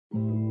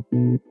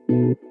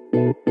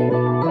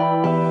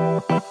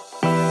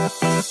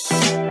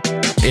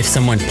If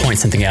someone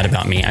points something out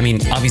about me, I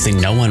mean, obviously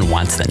no one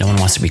wants that. No one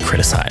wants to be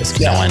criticized.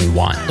 Yeah. No one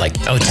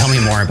oh, tell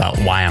me more about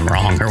why I'm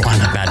wrong or why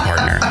I'm a bad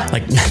partner.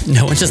 Like,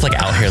 no one's just like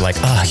out here like,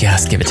 oh,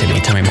 yes, give it to me.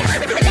 Tell me more.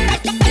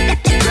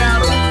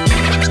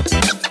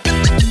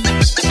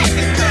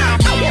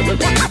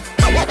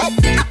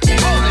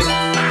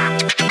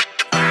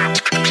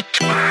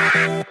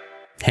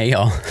 Hey,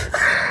 y'all.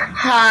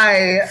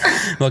 Hi.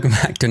 Welcome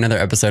back to another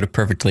episode of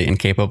Perfectly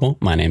Incapable.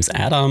 My name's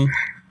Adam.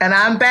 And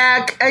I'm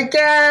back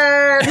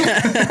again.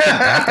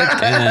 Back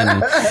again.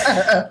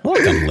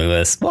 Welcome,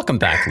 Lewis. Welcome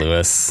back,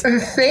 Lewis.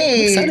 Thanks.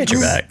 I'm excited you're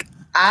back.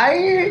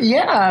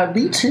 Yeah,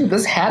 me too.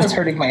 This hat is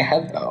hurting my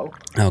head, though.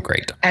 Oh,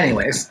 great.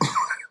 Anyways.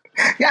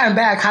 Yeah, I'm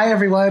back. Hi,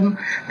 everyone.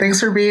 Thanks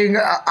for being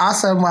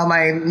awesome while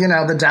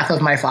the death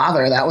of my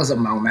father. That was a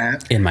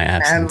moment. In my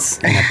absence.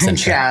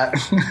 Yeah.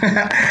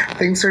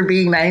 Thanks for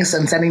being nice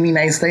and sending me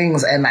nice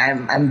things. And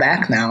I'm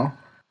back now.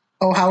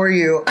 Oh, how are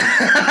you?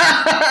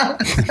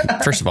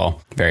 First of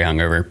all, very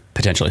hungover,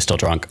 potentially still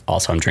drunk.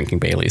 Also, I'm drinking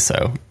Bailey,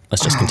 so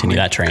let's just continue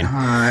that train.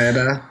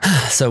 God.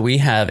 So we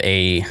have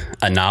a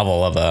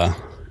novel of a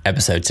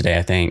episode today,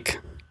 I think.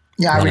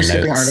 Yeah, are we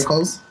skipping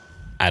articles?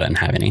 I didn't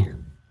have any.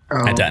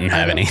 Oh, I didn't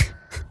have any.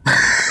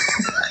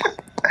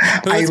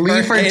 I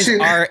leave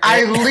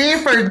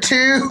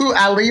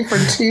for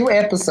two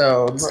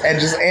episodes, and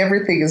just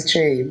everything has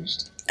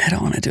changed. I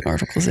don't want to do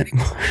articles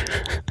anymore.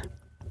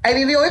 I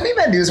mean, the only thing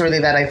that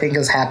newsworthy that I think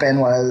has happened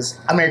was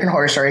American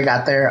Horror Story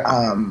got their.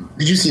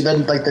 Did you see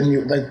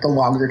the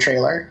longer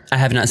trailer? I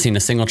have not seen a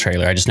single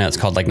trailer. I just know it's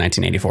called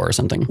 1984 or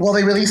something. Well,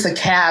 they released the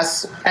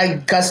cast.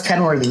 Gus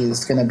Kenworthy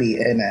is going to be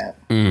in it.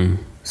 Mm.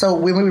 So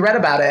when we read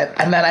about it,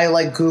 and then I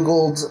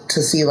Googled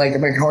to see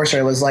American Horror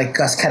Story was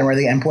Gus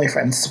Kenworthy and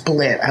boyfriend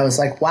split. I was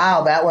like,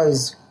 wow, that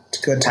was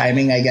good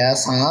timing, I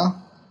guess, huh?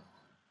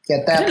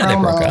 Get that promo. They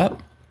broke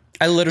up.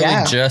 I literally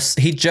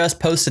he just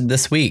posted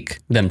this week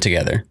them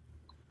together.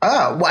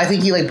 Oh, well, I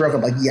think he broke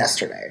up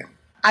yesterday.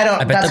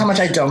 That's how much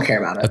I don't care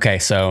about it. Okay,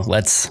 so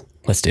let's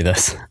do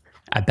this.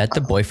 I bet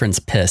the boyfriend's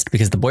pissed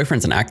because the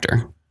boyfriend's an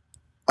actor.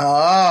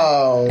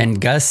 Oh.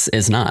 And Gus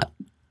is not.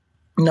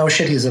 No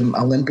shit, he's an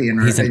Olympian.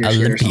 He's an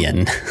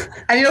Olympian.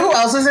 And you know who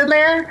else is in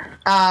there?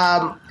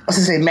 What's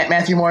his name?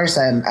 Matthew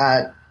Morrison,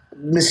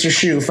 Mr.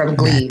 Shu from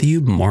Glee. Matthew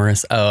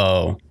Morris.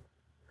 Oh.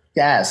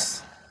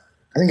 Yes.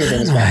 I think his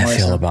name is Matt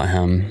Morrison. I feel about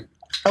him.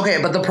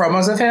 Okay, but the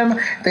promos of him,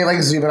 they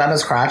zoom in on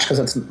his crotch because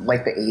it's the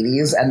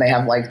 80s, and they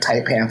have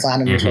tight pants on,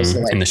 and you're supposed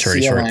to in the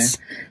shorty shorts.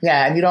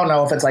 Yeah, and you don't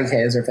know if it's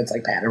his or if it's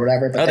Pat or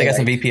whatever. But they got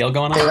some VPL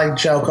going on.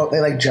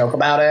 They joke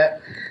about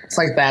it. It's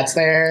that's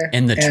there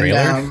in the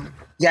trailer.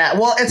 Yeah,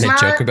 well, it's not.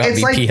 They joke about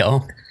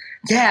VPL.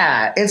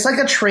 Yeah, it's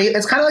a trailer.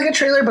 It's kind of like a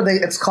trailer, but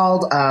it's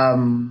called.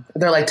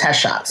 They're test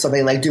shots, so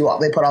they they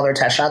put all their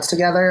test shots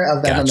together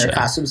of them and their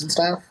costumes and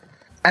stuff.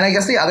 And I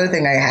guess the other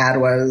thing I had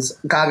was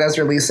Gaga's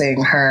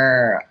releasing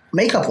her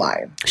makeup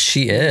line.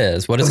 She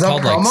is. What is it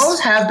called? The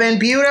promos have been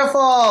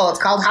beautiful. It's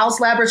called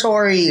House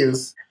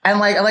Laboratories. And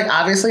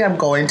obviously I'm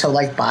going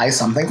to buy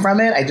something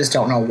from it. I just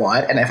don't know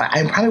what. And if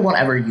I probably won't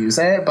ever use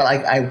it, but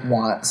I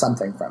want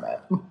something from it.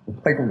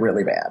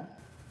 Really bad.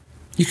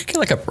 You could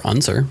get a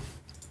bronzer.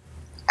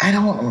 I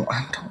don't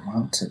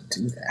want to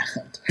do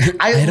that.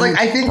 I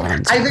think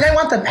I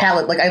want the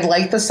palette. I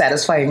like the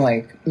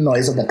satisfying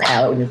noise of the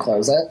palette when you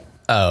close it.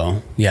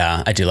 Oh,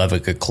 yeah, I do love a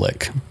good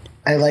click.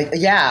 I like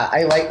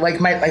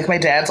my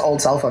dad's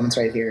old cell phone. It's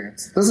right here.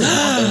 This is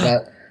nothing,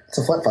 but it's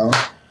a flip phone,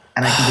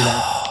 and I can do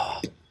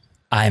that.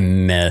 I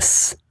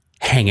miss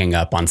hanging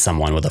up on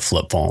someone with a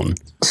flip phone.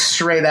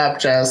 Straight up,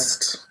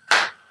 just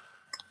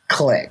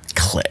click.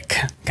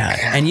 God,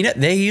 and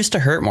they used to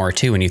hurt more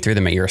too when you threw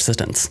them at your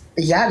assistants.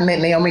 Yeah,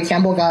 Naomi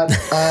Campbell got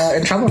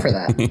in trouble for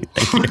that.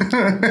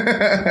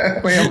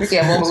 Naomi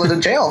Campbell was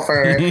in jail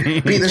for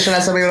beating the shit out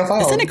of somebody with a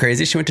phone. Isn't it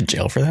crazy she went to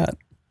jail for that?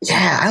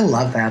 Yeah, I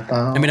love that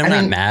though. I mean, I'm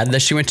not mad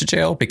that she went to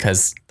jail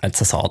because that's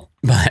assault,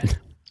 but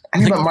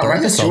but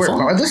Martha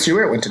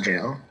Stewart went to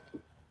jail.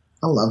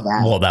 I love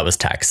that. Well, that was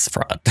tax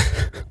fraud.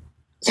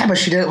 Yeah, but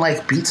she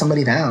didn't beat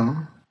somebody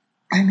down.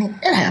 I mean,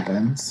 it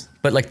happens.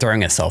 But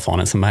throwing a cell phone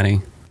at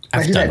somebody,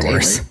 I've done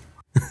worse.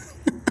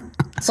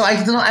 So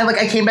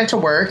I came back to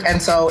work,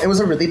 and so it was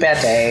a really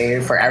bad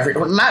day for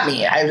not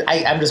me.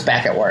 I'm just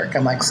back at work.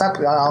 I'm sup,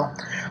 y'all.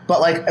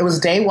 But it was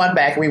day one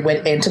back. We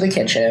went into the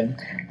kitchen,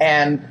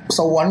 and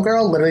so one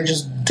girl literally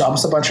just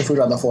dumps a bunch of food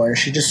on the floor, and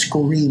she just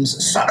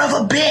screams, "Son of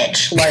a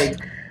bitch!"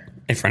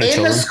 In front of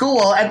children? The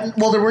school. And,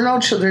 well, there were no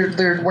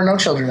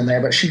children in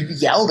there, but she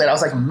yelled it. I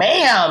was like,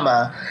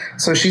 "Ma'am!"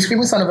 So she's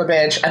screaming, "Son of a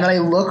bitch!" And then I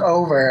look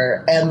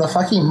over, and the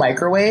fucking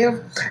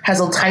microwave has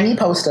a tiny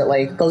Post-it,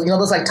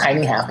 those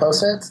tiny half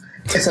Post-its.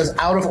 It says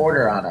 "out of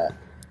order" on it.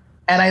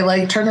 And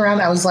I turned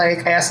around. I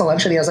asked the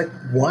lunch lady. I was like,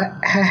 "What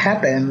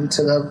happened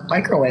to the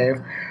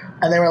microwave?"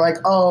 And they were like,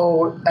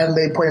 "Oh," and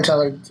they pointed to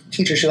the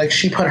teacher.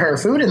 She put her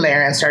food in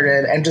there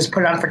and just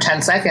put it on for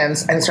 10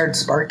 seconds, and it started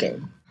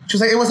sparking. She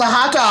was like, "It was a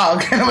hot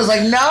dog." And I was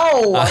like,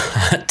 "No." A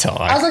hot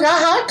dog. I was like, "A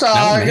hot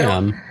dog." No,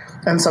 ma'am.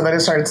 And so then it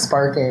started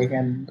sparking.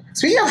 And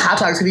speaking of hot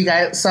dogs, have you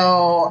guys...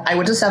 So I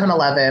went to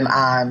 7-Eleven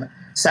on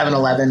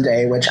 7-Eleven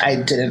day, which I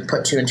didn't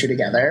put 2 and 2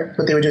 together,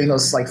 but they were doing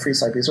those like free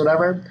Slurpees or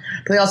whatever.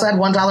 But they also had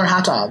 $1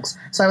 hot dogs.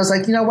 So I was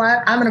like, you know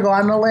what? I'm going to go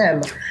out on a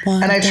limb.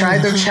 And I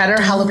tried their cheddar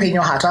jalapeno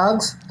hot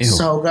dogs. Ew.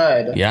 So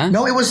good. Yeah?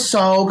 No, it was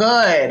so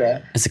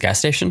good. It's a gas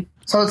station?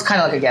 So it's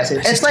kind of like a gas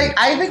station. It's like,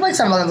 I think like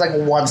 7-Eleven's like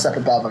one step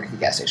above like a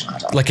gas station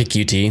hot dog. Like a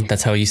QT?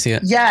 That's how you see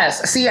it?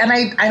 Yes. See, and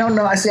I don't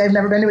know. See, I've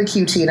never been to a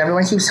QT, and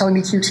everyone keeps telling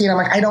me QT, and I'm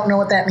like, I don't know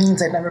what that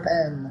means. I've never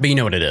been. But you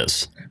know what it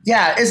is.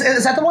 Yeah. Is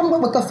that the one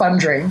with the fun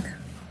drink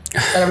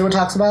that everyone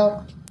talks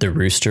about? The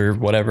Rooster,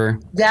 whatever.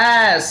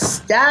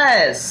 Yes.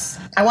 Yes.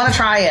 I want to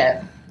try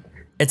it.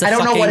 It's a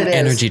fucking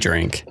energy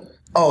drink.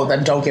 Oh,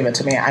 then don't give it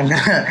to me. I'm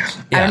gonna.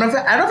 Yeah. I don't know if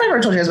I ever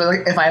told you this, but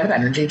like, if I have an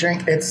energy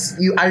drink, it's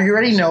you. You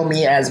already know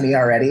me as me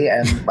already,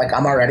 and like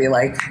I'm already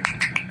like.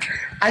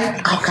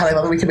 Oh god, I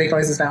love it. We can make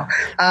noises now.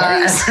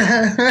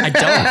 I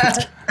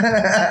don't.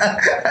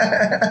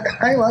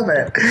 I love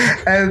it.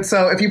 And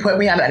so if you put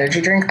me on an energy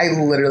drink, I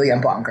literally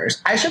am bonkers.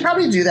 I should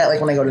probably do that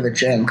like when I go to the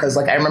gym, because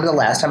like I remember the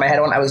last time I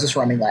had one, I was just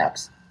running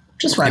laps.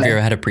 Just running. Have you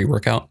ever had a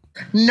pre-workout?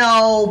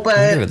 No, but...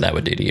 I wonder what that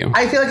would do to you.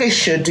 I feel like I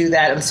should do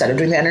that instead of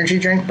doing the energy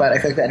drink, but I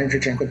feel like the energy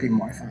drink would be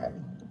more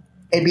fun.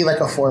 It'd be like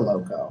a Four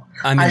Loko.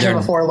 I mean, should have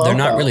a Four Loko. They're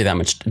not really that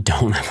much...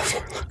 Don't have a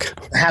Four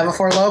Loko. Have a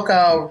Four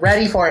Loko.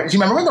 Ready for it. Do you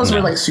remember when those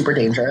were like super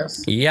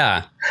dangerous?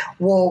 Yeah.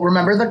 Well,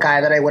 remember the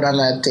guy that I went on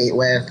a date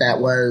with that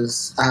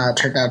was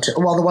turned out to...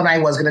 Well, the one I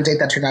was going to date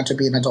that turned out to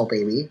be an adult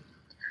baby.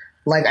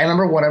 Like, I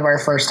remember one of our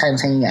first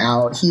times hanging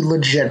out, he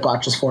legit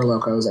bought just Four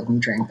Locos and we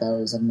drank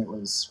those, and it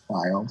was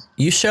wild.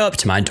 You show up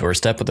to my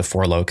doorstep with a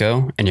Four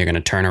Loko, and you're going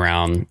to turn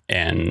around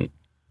and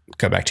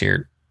go back to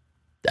your...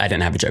 I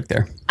didn't have a joke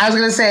there. I was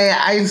going to say,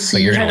 I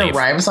see you trying to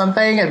rhyme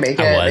something and make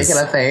it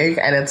a thing,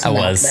 and it's not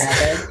going to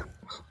happen.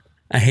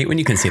 I hate when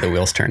you can see the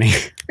wheels turning.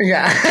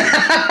 Yeah.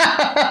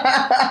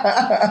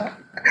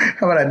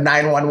 How about a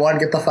 911?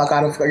 Get the fuck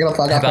out of my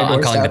doorstep. How about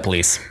I'm calling the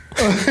police?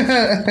 Get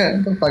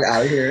the fuck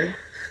out of here.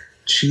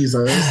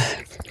 Jesus.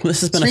 Well,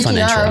 this has been a fun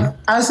intro.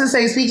 I was going to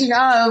say, speaking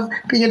of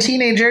being a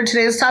teenager,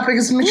 today's topic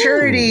is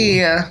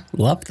maturity. Ooh,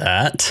 love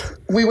that.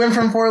 We went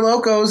from Four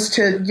Locos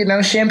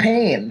to,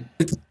 champagne.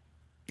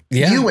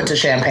 Yeah. You went to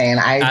champagne.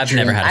 I've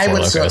never had a Four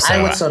Loko.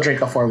 I would still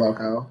drink a Four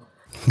Loko.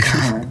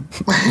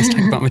 Let's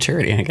talk about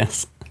maturity, I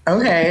guess.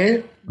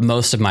 Okay.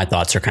 Most of my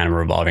thoughts are kind of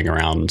revolving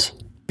around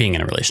being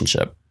in a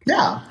relationship.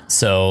 Yeah.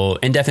 So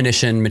in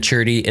definition,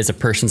 maturity is a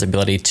person's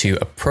ability to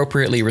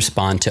appropriately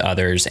respond to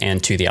others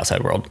and to the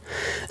outside world.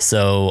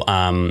 So,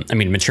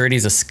 maturity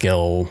is a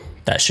skill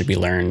that should be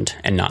learned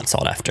and not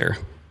sought after.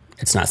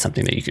 It's not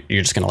something that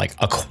you're just going to like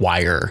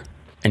acquire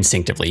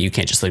instinctively. You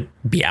can't just like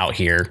be out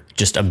here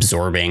just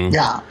absorbing.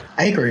 Yeah,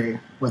 I agree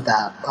with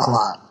that a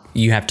lot.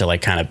 You have to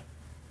like kind of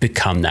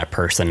become that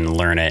person and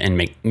learn it and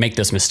make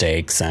those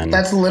mistakes. And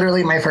that's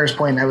literally my first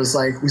point. I was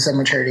like, we said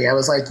maturity. I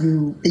was like,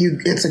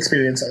 it's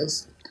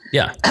experiences.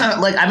 Yeah.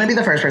 Like, I'm going to be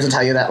the first person to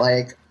tell you that,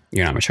 like...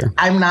 You're not mature.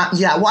 I'm not...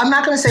 Yeah, well, I'm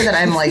not going to say that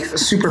I'm, like,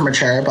 super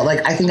mature, but,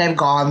 like, I think I've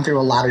gone through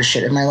a lot of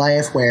shit in my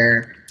life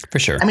where... For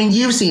sure. I mean,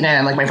 you've seen it,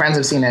 and, like, my friends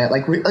have seen it.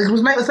 Like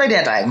with my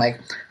dad dying, like,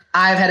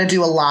 I've had to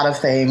do a lot of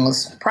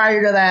things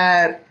prior to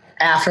that,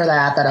 after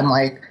that I'm,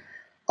 like,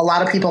 a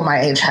lot of people my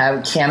age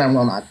can and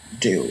will not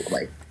do,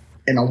 like,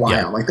 in a while.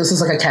 Yeah. Like, this is,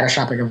 like, a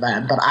catastrophic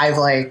event, but I've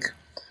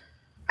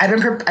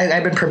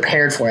been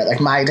prepared for it. Like,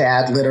 my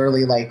dad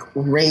literally, like,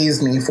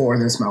 raised me for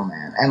this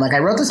moment. And, like, I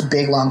wrote this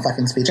big, long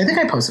fucking speech. I think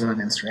I posted it on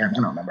Instagram. I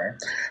don't remember.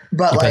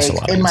 But, like,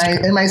 in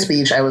my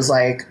speech, I was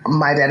like,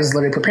 my dad has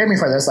literally prepared me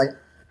for this. Like,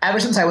 ever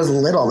since I was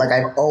little, like,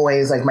 I've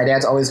always, like, my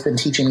dad's always been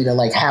teaching me to,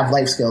 like, have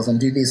life skills and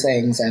do these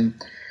things. And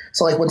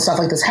so, like, when stuff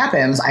like this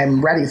happens,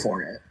 I'm ready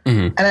for it.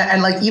 Mm-hmm.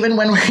 And like, even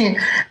when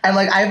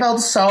I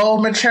felt so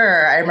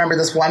mature. I remember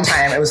this one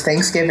time, it was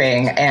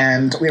Thanksgiving,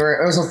 and it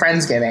was a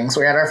Friendsgiving. So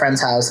we were at our friend's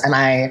house, and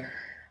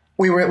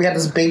we had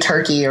this big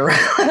turkey or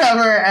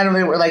whatever, and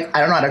we were like,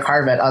 I don't know how to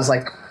carve it. I was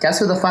like, guess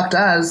who the fuck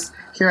does?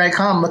 Here I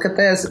come. Look at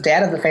this.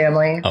 Dad of the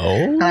family. Oh.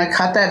 And I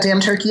cut that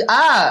damn turkey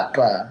up.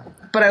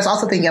 But I was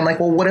also thinking, I'm like,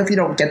 well, what if you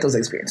don't get those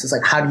experiences?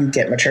 Like, how do you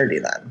get maturity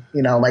then?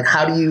 Like,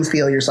 how do you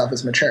feel yourself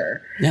as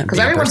mature? Yeah, because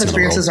everyone's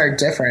experiences are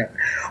different.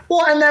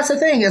 Well, and that's the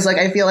thing is, like,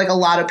 I feel like a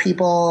lot of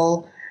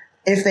people,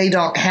 if they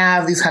don't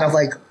have these kind of,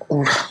 like,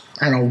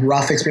 I don't know,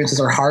 rough experiences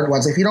or hard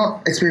ones, if you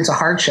don't experience a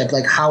hardship,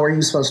 like, how are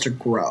you supposed to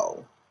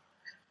grow?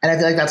 And I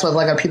feel like that's what,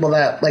 like, people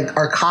that, like,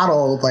 are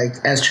coddled, like,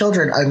 as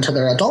children into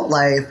their adult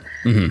life,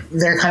 mm-hmm.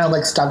 they're kind of,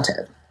 like,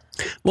 stunted.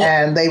 Well,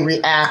 and they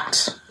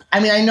react... I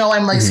mean, I know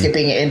I'm, like, mm-hmm.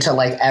 skipping into,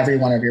 like, every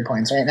one of your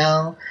points right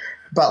now,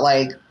 but,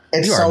 like,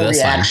 it's so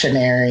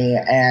reactionary,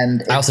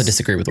 and I also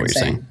disagree with what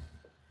you're saying.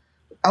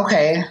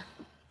 Okay.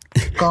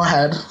 Go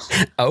ahead.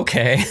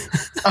 Okay.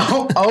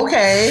 Oh,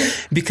 okay.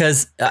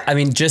 Because, I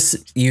mean,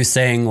 just you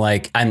saying,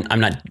 like, I'm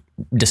not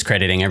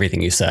discrediting everything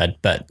you said,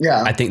 but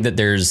yeah. I think that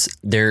there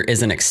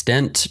is an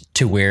extent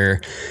to where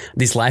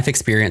these life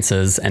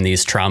experiences and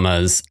these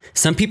traumas,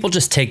 some people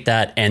just take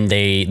that and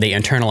they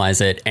internalize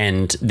it,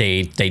 and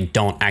they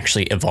don't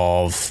actually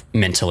evolve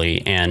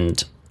mentally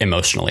and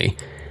emotionally.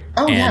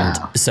 Oh, and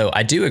yeah. so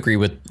I do agree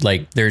with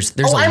like there's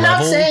a I'm level.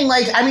 not saying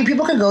like, I mean,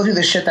 people can go through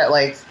the shit that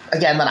like,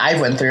 again, that I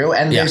went through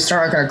and they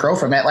start going to grow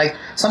from it. Like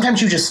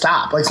sometimes you just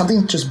stop, like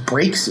something just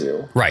breaks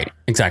you. Right.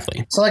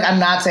 Exactly. So like, I'm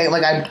not saying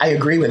like, I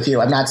agree with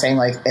you. I'm not saying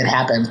like it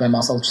happens, but I'm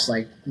also just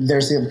like,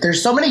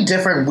 there's so many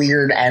different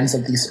weird ends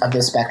of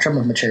the spectrum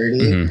of maturity.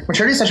 Mm-hmm.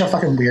 Maturity is such a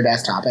fucking weird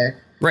ass topic.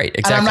 Right,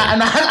 exactly.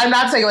 And I'm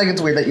not saying like it's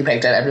weird that you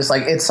picked it. I'm just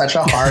like, it's such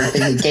a hard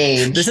thing to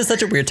gauge. This is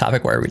such a weird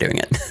topic. Why are we doing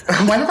it?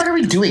 Why the fuck are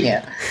we doing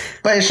it?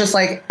 But it's just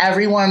like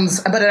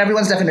everyone's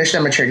definition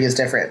of maturity is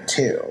different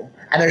too.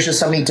 And there's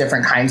just so many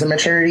different kinds of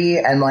maturity.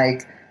 And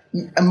like,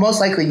 most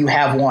likely you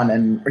have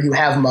one or you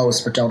have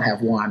most, but don't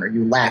have one, or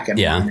you lack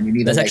in one. And you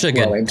need that's to, actually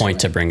a good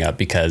point to bring up,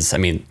 because I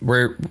mean,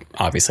 we're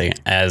obviously,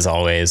 as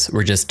always,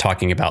 we're just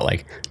talking about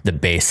like the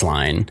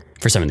baseline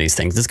for some of these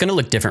things. It's going to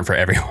look different for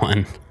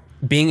everyone.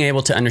 Being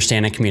able to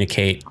understand and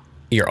communicate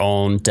your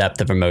own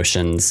depth of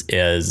emotions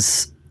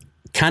is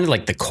kind of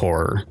like the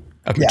core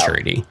of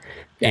maturity.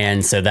 Yeah.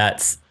 And so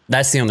that's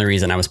the only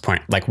reason I was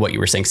like what you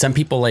were saying. Some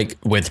people like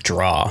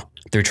withdraw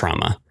through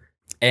trauma,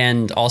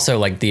 and also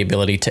like the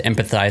ability to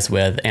empathize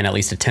with and at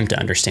least attempt to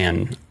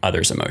understand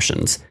others'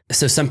 emotions.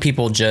 So some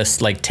people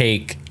just like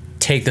take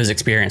those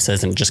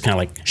experiences and just kind of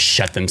like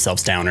shut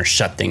themselves down or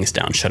shut things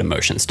down, shut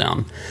emotions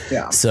down.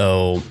 Yeah.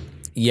 So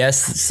yes,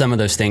 some of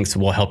those things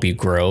will help you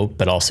grow,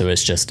 but also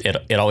it's just,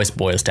 it always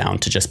boils down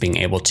to just being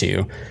able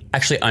to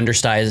actually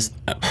understand,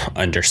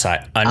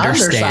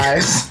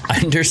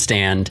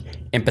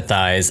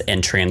 empathize,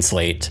 and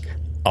translate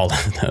all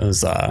of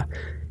those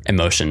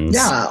emotions.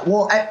 Yeah.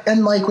 Well,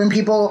 and like when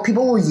people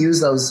will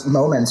use those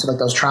moments, like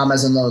those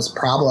traumas and those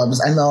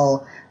problems, and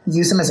they'll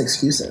use them as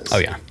excuses. Oh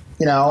yeah.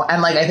 You know,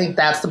 and like, I think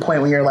that's the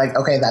point when you're like,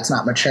 okay, that's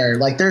not mature.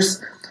 Like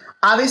there's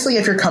obviously,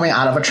 if you're coming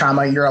out of a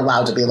trauma, you're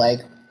allowed to be like,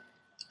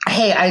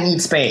 hey, I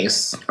need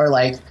space, or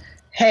like,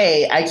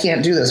 hey, I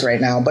can't do this right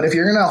now. But if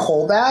you're going to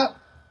hold that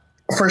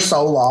for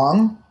so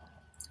long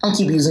and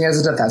keep using it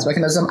as a defense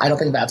mechanism, I don't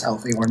think that's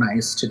healthy or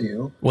nice to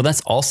do. Well,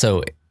 that's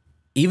also,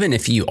 even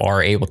if you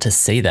are able to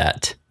say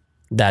that,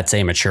 that's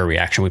a mature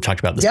reaction. We've talked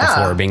about this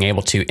before, being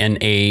able to, in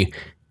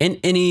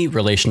any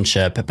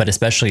relationship, but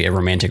especially a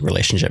romantic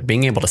relationship,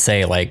 being able to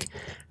say like,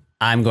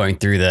 I'm going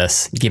through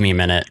this, give me a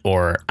minute,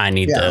 or I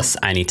need this,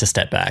 I need to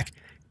step back.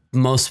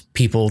 Most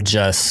people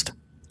just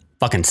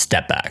fucking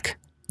step back.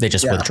 They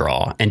just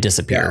withdraw and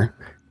disappear.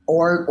 Yeah.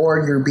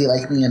 Or you be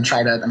like me and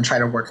try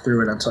to work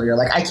through it until you're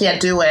like, I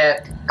can't do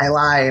it. I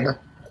lied.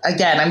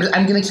 Again,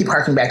 I'm going to keep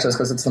harking back to this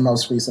because it's the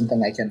most recent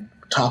thing I can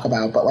talk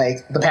about. But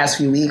like the past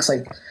few weeks,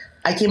 like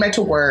I came back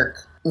to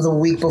work the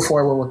week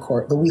before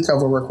the week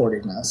of we're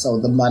recording this. So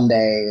the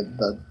Monday,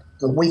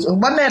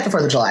 Monday after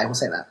 4th of July, we'll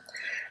say that.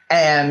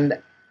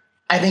 And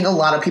I think a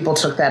lot of people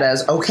took that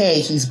as,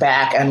 okay, he's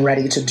back and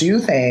ready to do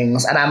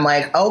things. And I'm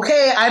like,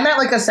 okay, I'm at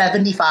like a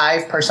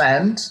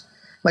 75%.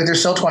 Like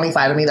there's still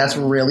 25 of me that's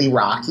really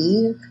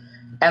rocky.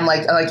 And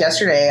like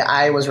yesterday,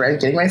 I was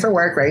getting ready for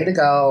work, ready to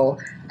go.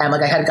 And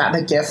like I had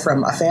gotten a gift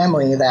from a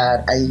family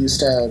that I used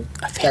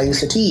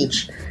to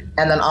teach.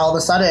 And then all of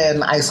a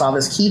sudden, I saw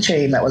this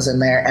keychain that was in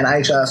there, and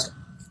I just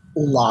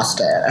lost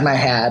it. And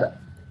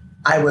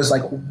I was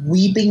like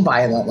weeping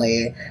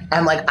violently.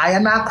 And like I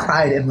had not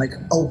cried in like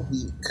a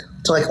week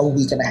to like a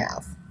week and a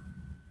half.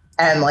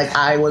 And like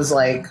I was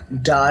like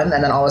done,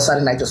 and then all of a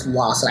sudden I just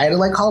lost it. I had to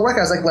like call work.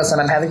 I was like, listen,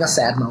 I'm having a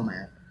sad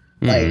moment.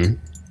 Like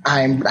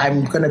I'm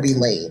gonna be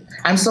late.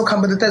 I'm still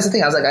coming. But that's the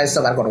thing. I was like, I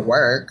still gotta go to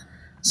work.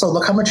 So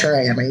look how mature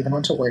I am. I even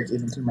went to work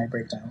even through my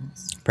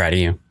breakdowns. Proud of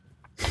you.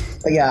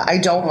 But yeah, I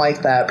don't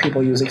like that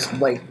people use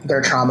like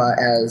their trauma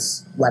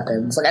as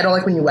weapons. Like I don't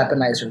like when you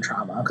weaponize your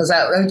trauma, because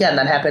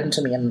that happened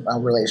to me in a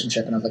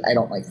relationship, and I was like, I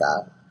don't like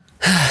that.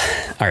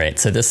 All right,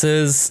 so this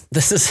is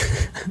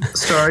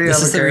story.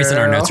 This is the reason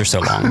our notes are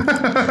so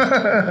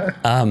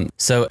long.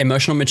 So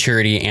emotional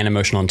maturity and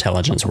emotional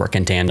intelligence work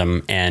in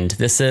tandem, and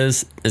this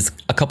is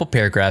a couple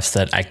paragraphs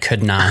that I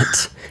could not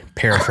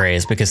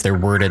paraphrase because they're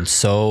worded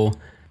so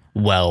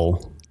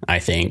well, I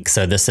think.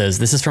 So this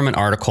is from an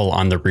article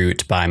on The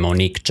Root by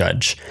Monique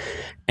Judge.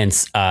 And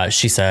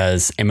she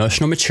says,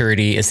 emotional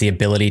maturity is the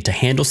ability to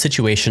handle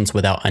situations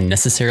without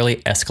unnecessarily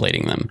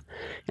escalating them.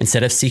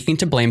 Instead of seeking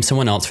to blame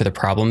someone else for the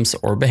problems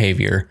or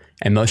behavior,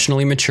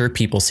 emotionally mature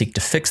people seek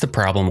to fix the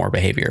problem or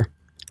behavior.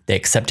 They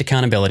accept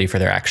accountability for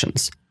their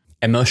actions.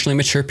 Emotionally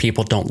mature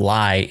people don't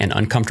lie in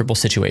uncomfortable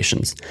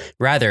situations.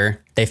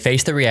 Rather, they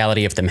face the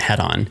reality of them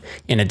head on.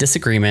 In a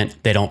disagreement,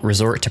 they don't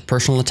resort to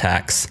personal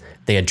attacks.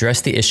 They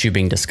address the issue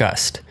being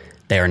discussed.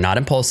 They are not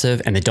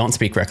impulsive, and they don't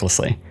speak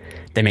recklessly.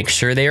 They make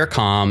sure they are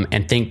calm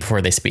and think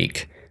before they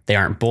speak. They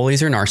aren't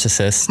bullies or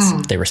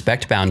narcissists. They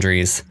respect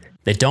boundaries.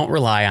 They don't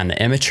rely on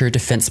the immature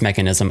defense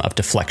mechanism of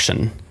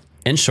deflection.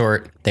 In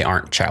short, they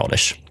aren't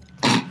childish.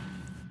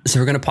 So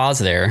we're going to pause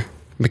there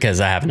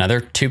because I have another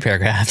 2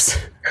 paragraphs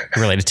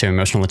related to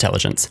emotional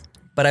intelligence.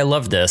 But I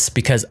love this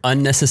because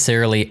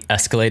unnecessarily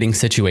escalating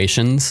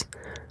situations,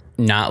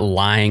 not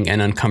lying in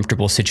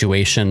uncomfortable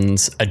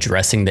situations,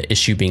 addressing the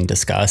issue being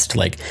discussed,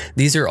 like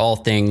these are all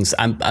things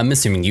I'm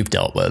assuming you've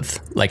dealt with,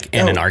 like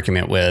in an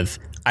argument with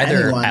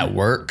Either anyone. At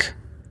work,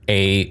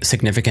 a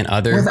significant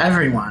other. With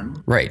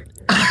everyone. Right.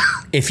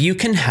 If you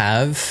can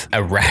have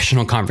a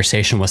rational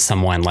conversation with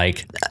someone,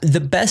 like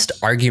the best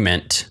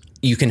argument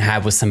you can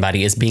have with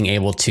somebody is being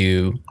able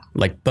to,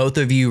 like, both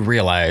of you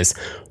realize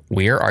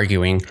we are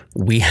arguing,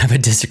 we have a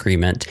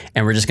disagreement,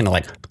 and we're just going to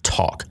like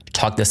talk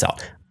this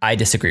out. I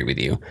disagree with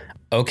you.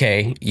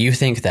 Okay, you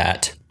think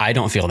that, I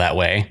don't feel that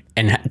way,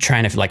 and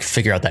trying to like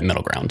figure out that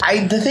middle ground.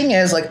 The thing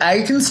is, like,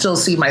 I can still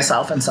see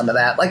myself in some of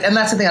that. Like, and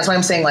that's the thing. That's why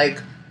I'm saying,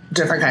 like,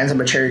 different kinds of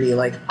maturity.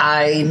 Like,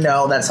 I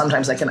know that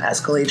sometimes I can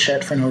escalate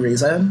shit for no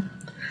reason.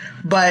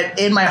 But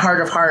in my heart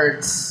of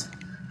hearts,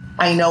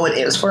 I know it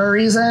is for a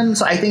reason.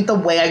 So I think the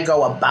way I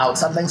go about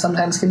something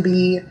sometimes can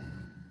be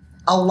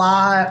a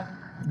lot,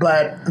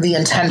 but the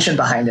intention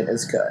behind it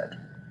is good.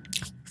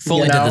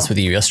 Fully did this with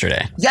you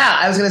yesterday. Yeah,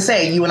 I was gonna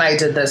say you and I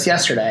did this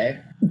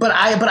yesterday, but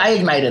I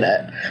ignited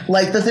it.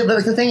 Like the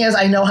thing is,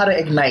 I know how to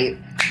ignite.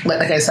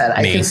 Like I said,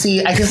 I can see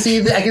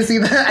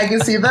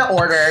the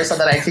order so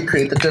that I can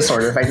create the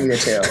disorder if I needed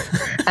to.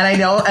 And I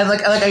know, and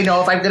like I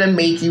know if I'm gonna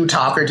make you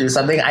talk or do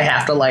something, I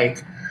have to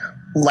like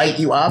light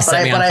you up. But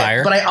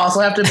I also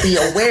have to be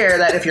aware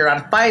that if you're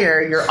on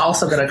fire, you're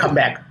also gonna come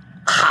back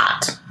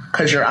hot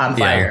because you're on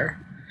fire.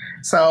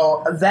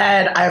 So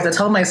then I have to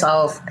tell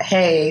myself,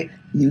 hey,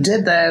 you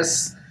did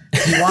this.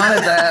 You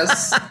wanted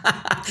this.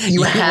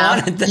 You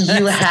have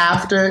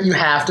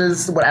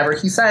to, whatever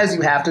he says,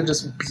 you have to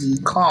just be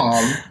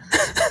calm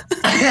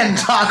and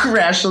talk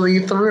rationally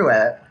through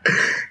it.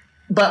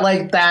 But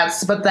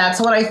that's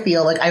what I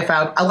feel like I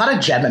found a lot of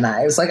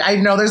Geminis. Like, I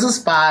know there's a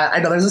spot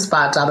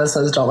down that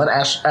says don't let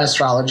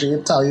astrology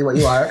tell you what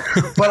you are.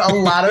 But a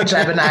lot of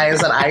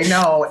Geminis that I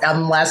know,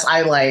 unless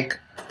I like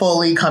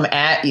fully come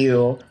at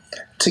you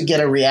to get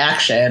a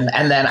reaction,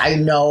 and then I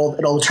know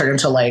it'll turn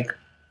into like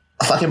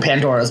a fucking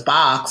Pandora's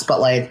box, but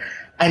like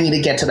I need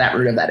to get to that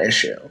root of that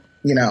issue,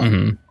 you know?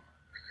 Mm-hmm.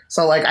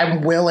 So like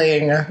I'm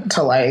willing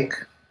to like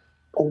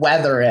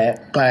weather it,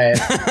 but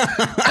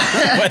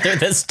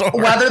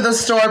weather the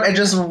storm and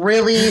just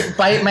really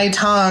bite my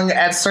tongue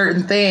at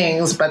certain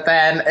things. But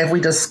then if we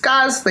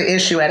discuss the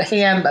issue at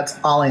hand, that's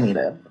all I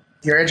needed.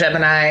 You're a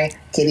Gemini.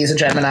 Katie's a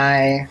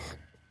Gemini.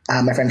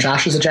 My friend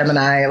Josh is a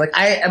Gemini. Like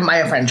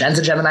my friend Jen's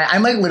a Gemini.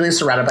 I'm like literally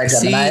surrounded by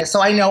Gemini. So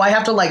I know I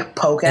have to like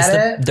poke at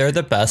it. They're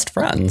the best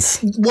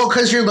friends. Well,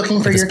 because you're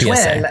looking for your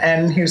twin,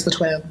 and here's the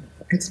twin.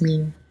 It's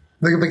me.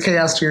 The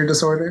chaos to your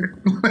disorder.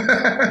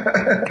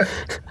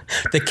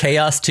 The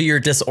chaos to your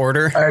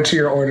disorder? Or to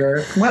your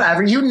order.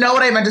 Whatever. You know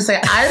what I meant to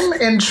say. I'm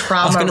in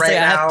trauma right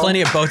now. I have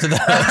plenty of both of those.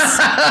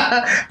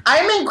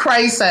 I'm in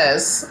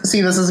crisis.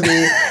 See, this is me.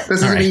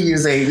 This is me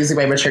using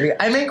my maturity.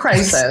 I'm in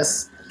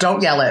crisis.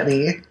 Don't yell at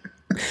me.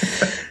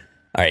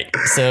 All right.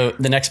 So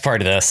the next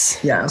part of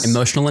this, yes.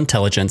 Emotional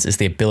intelligence is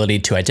the ability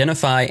to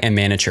identify and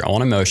manage your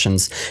own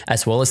emotions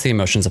as well as the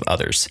emotions of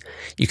others.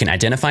 You can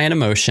identify an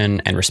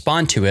emotion and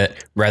respond to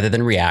it rather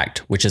than react,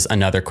 which is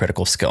another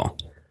critical skill.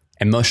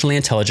 Emotionally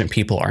intelligent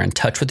people are in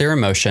touch with their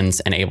emotions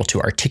and able to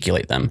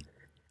articulate them.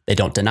 They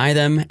don't deny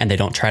them and they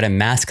don't try to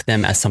mask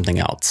them as something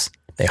else.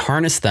 They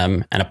harness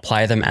them and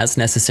apply them as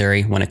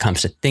necessary when it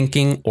comes to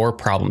thinking or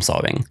problem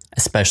solving,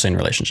 especially in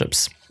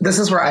relationships. This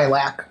is where I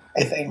lack,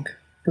 I think.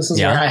 This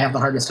is where I have the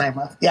hardest time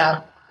with.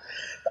 Yeah.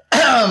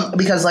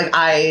 Because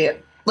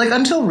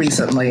until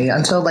recently,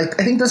 I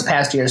think this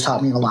past year has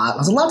taught me a lot.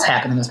 There's a lot's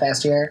happened in this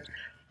past year,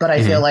 but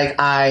I feel like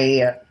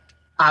I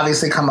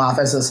obviously come off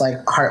as this like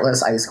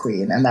heartless ice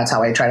queen, and that's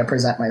how I try to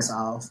present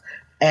myself.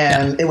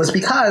 And it was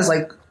because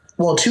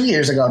 2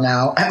 years ago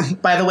now,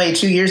 by the way,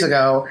 2 years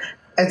ago,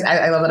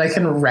 I love that I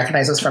can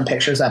recognize this from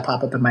pictures that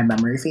pop up in my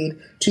memory feed.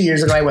 2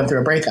 years ago, I went through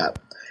a breakup.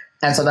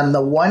 And so then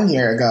the 1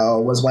 year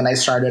ago was when I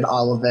started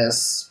all of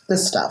this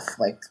stuff,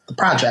 like the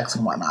projects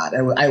and whatnot.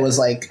 I was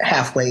like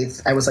halfway,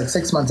 I was like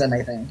 6 months in,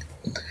 I think.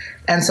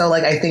 And so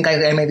I think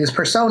I made these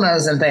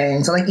personas and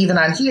things. And even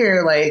on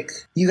here,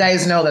 you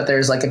guys know that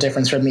there's a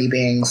difference from me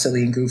being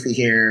silly and goofy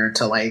here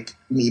to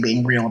me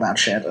being real about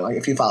shit.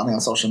 If you follow me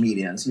on social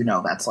medias, you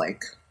know that's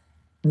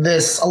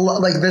this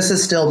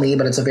is still me,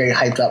 but it's a very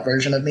hyped up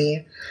version of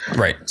me.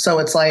 Right. So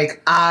it's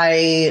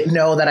I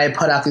know that I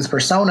put out these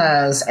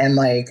personas and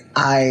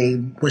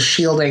I was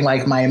shielding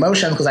my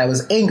emotions because I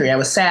was angry, I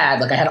was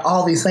sad, I had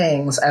all these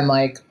things, and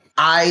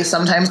I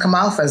sometimes come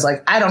off as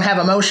I don't have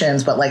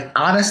emotions, but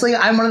honestly,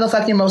 I'm one of the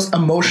fucking most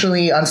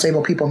emotionally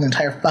unstable people in the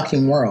entire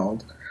fucking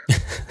world.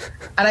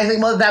 And I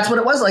think, that's what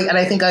it was like. And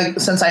I think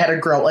since I had to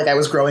grow, I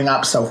was growing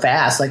up so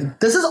fast,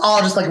 this is all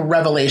just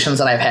revelations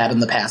that I've had in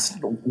the past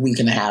week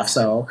and a half.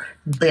 So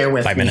bear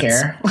with me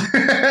here.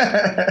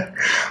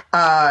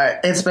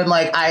 It's been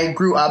I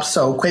grew up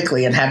so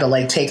quickly and had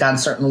to take on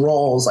certain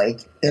roles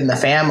in the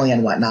family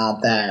and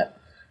whatnot that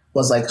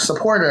was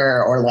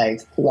supporter or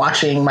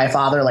watching my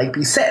father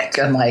be sick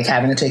and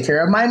having to take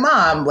care of my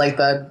mom,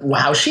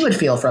 how she would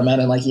feel from it.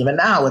 And even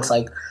now it's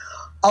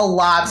a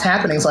lot's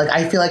happening. So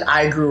I feel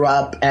I grew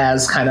up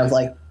as kind of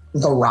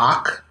the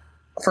rock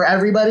for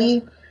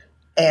everybody.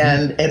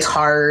 And it's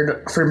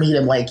hard for me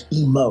to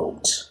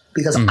emote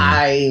because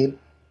I've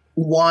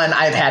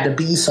had to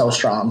be so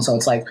strong. So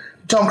it's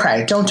don't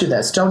cry. Don't do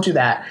this. Don't do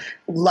that.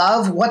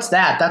 Love, what's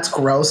that? That's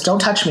gross. Don't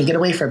touch me. Get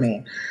away from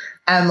me.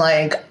 And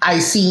like, I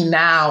see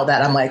now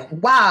that I'm like,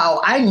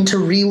 wow, I need to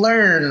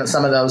relearn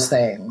some of those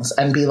things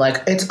and be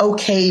like, it's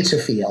okay to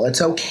feel.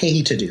 It's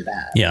okay to do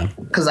that. Yeah.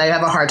 Because I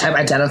have a hard time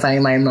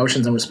identifying my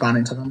emotions and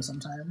responding to them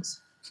sometimes.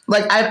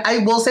 Like, I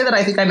will say that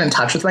I think I'm in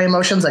touch with my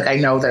emotions. Like, I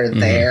know they're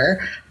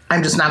there.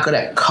 I'm just not good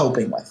at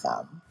coping with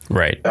them.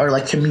 Right. Or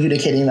like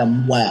communicating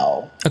them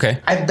well. Okay.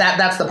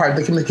 That's the part.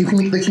 The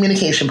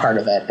communication part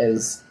of it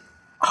is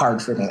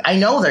hard for me. I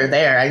know they're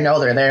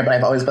there, but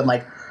I've always been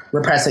like,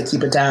 repress it,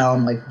 keep it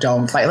down, like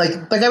don't fight.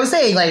 Like I was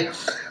saying, like,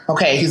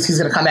 okay, he's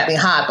gonna come at me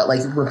hot, but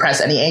like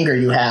repress any anger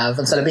you have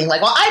instead of being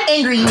like, well, I'm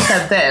angry you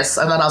said this,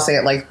 and then I'll say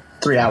it like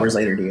 3 hours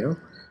later to you.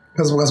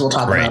 Because we'll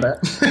talk about it.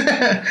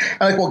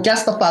 I'm like, well,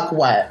 guess the fuck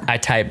what? I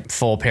type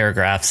full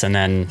paragraphs and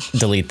then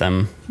delete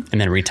them and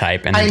then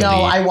retype and then I know.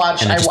 delete, I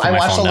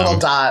watch a little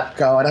dot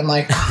go and I'm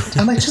like,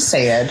 just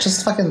say it.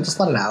 Just let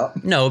it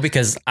out. No,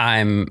 because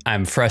I'm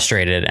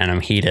frustrated and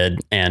I'm heated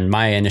and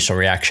my initial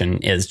reaction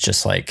is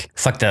just like,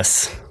 fuck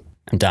this.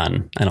 I'm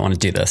done. I don't want to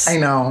do this. I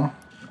know.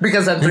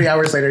 Because then 3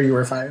 hours later you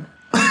were fine.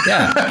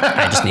 Yeah.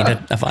 I just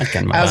needed a vodka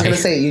in my body. I was going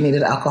to say you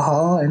needed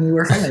alcohol and you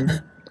were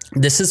fine.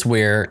 This is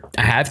where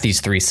I have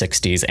these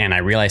 360s and I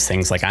realize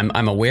things like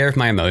I'm aware of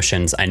my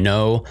emotions. I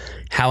know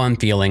how I'm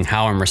feeling,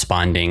 how I'm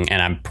responding,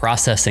 and I'm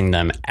processing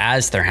them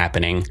as they're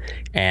happening.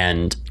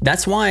 And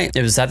that's why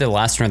it was either the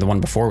last one or the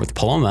one before with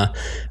Paloma.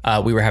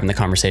 We were having the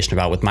conversation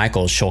about with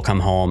Michael, she'll come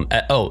home.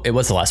 It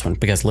was the last one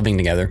because living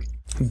together.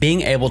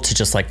 Being able to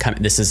just like come,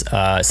 this is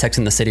Sex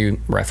and the City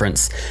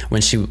reference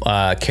when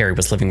Carrie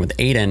was living with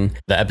Aiden,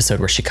 the episode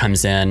where she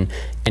comes in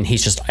and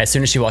he's just, as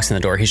soon as she walks in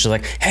the door, he's just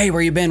like, hey,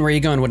 where you been? Where you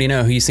going? What do you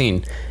know? Who you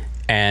seen?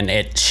 And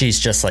she's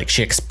just like,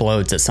 she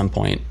explodes at some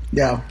point.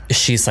 Yeah.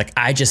 She's like,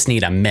 I just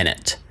need a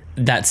minute.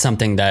 That's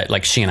something that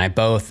like she and I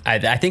both,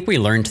 I think we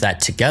learned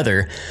that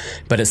together,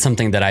 but it's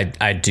something that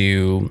I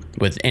do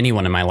with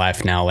anyone in my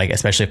life now, like,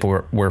 especially if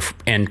we're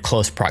in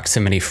close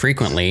proximity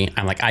frequently,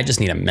 I'm like, I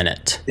just need a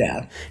minute.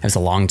 Yeah. It was a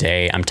long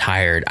day. I'm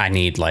tired. I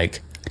need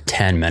like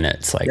 10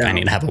 minutes. Like I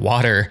need to have a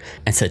water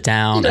and sit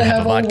down and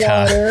have a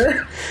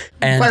vodka.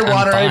 And by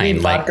water, I'm fine. I mean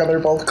vodka. They're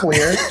both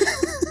clear.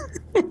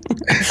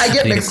 I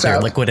get need mixed a clear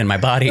up. liquid in my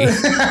body.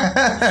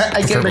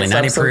 I get mixed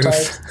up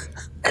sometimes.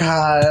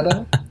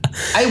 God.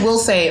 I will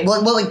say,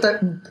 well, like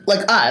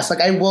us, like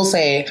I will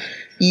say,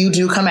 you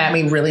do come at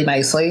me really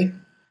nicely.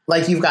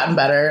 Like you've gotten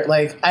better.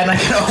 Like, and I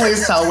can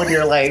always tell when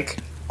you're like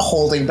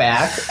holding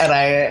back.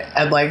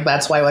 And like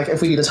that's why, like,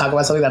 if we need to talk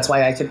about something, that's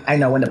why I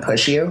know when to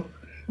push you.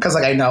 Because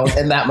like I know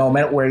in that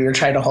moment where you're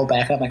trying to hold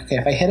back, I'm like, okay,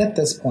 if I hit at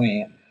this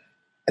point,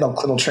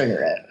 it'll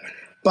trigger it.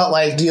 But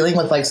like dealing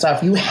with like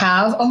stuff, you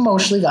have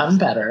emotionally gotten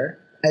better.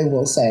 I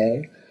will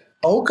say,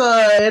 oh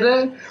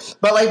good.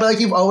 But like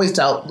you've always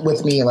dealt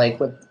with me like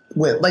with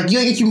like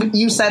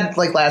you said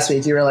like last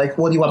week, you were like,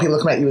 well, do you want people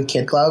to come at you with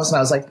kid gloves? And I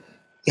was like,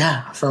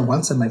 yeah, for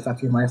once in my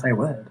fucking life I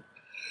would.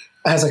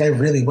 I was like, I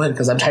really would,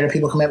 because I'm tired of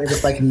people coming at me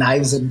with like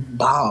knives and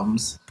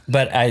bombs.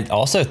 But I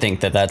also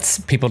think that's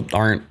people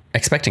aren't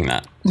expecting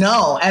that.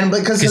 No, and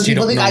because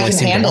people think I can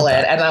handle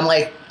it, and I'm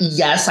like,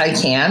 yes, I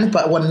can,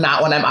 but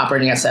not when I'm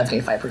operating at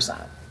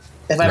 75%.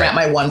 If I'm at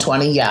my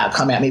 120, yeah,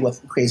 come at me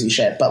with crazy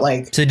shit. But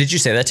like, so did you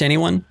say that to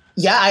anyone?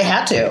 Yeah, I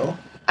had to.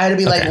 I had to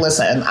be like,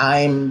 listen,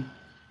 I'm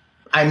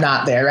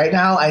not there right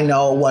now. I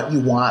know what you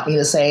want me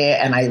to say,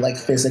 and I like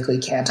physically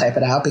can't type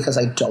it out because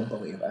I don't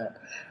believe it.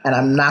 And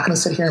I'm not going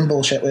to sit here and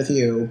bullshit with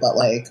you, but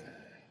like,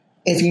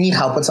 if you need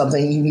help with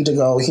something, you need to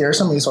go, here are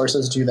some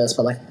resources, do this.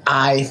 But like,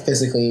 I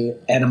physically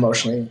and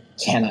emotionally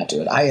cannot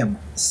do it. I am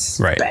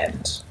spent.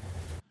 Right.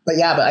 But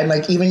yeah, but I'm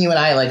like, even you and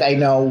I, like, I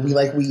know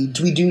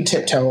we do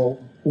tiptoe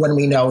when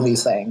we know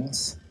these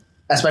things,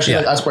 especially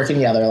like us working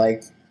together.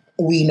 Like,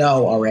 we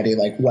know already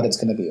like what it's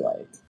going to be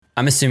like.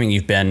 I'm assuming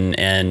you've been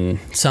in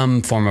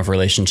some form of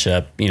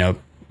relationship, you know,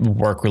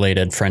 work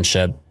related,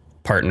 friendship,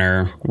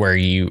 partner, where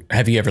you've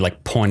ever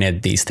like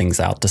pointed these things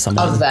out to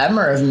someone? Of them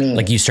or of me?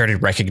 Like you've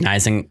started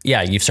recognizing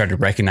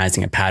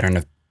a pattern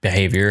of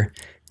behavior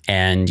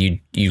and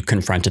you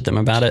confronted them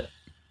about it?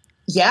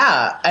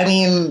 Yeah. I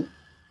mean,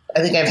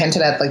 I think I've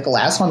hinted at like the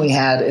last one we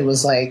had, it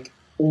was like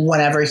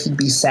whenever he'd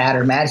be sad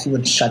or mad, he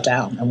would shut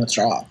down and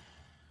withdraw.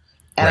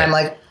 And I'm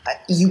like,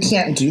 you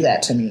can't do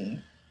that to me.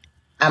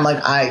 I'm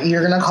like,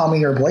 you're going to call me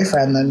your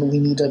boyfriend, then we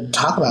need to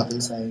talk about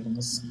these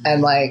things.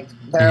 And like,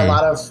 there are a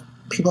lot of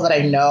people that I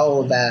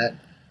know that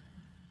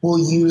will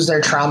use their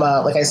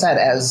trauma, like I said,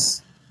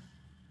 as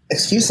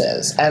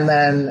excuses. And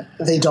then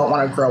they don't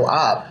want to grow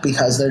up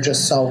because they're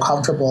just so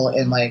comfortable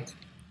in like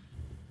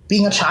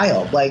being a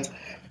child. Like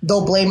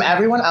they'll blame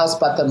everyone else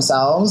but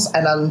themselves.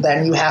 And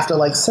then you have to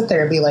like sit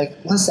there and be like,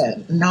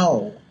 listen,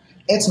 no,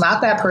 it's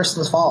not that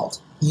person's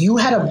fault. You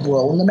had a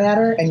role in the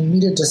matter and you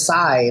need to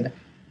decide,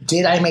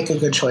 did I make a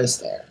good choice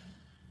there?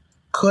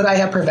 Could I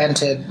have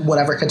prevented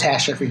whatever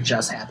catastrophe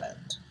just happened?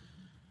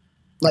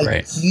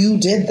 Like, you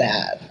did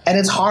that. And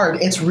it's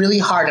hard. It's really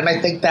hard. And I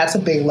think that's a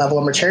big level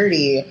of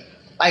maturity.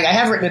 Like, I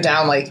have written it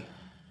down, like,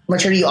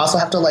 maturity, you also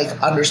have to, like,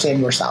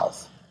 understand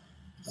yourself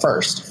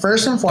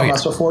First and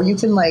foremost, before you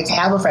can like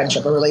have a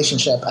friendship, a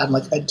relationship on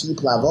like a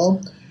deep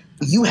level,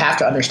 you have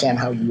to understand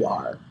how you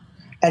are.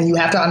 And you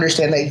have to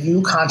understand that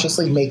you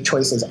consciously make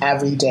choices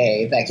every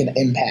day that can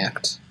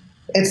impact.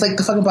 It's like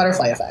the fucking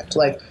butterfly effect.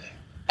 Like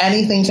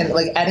anything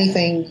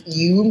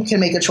you can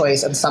make a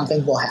choice and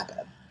something will happen.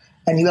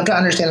 And you have to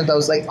understand that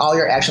those, like, all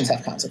your actions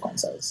have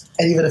consequences.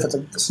 And even if it's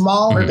a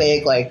small or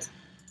big, like,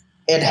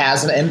 it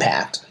has an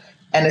impact.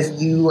 And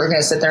if you are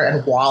going to sit there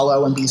and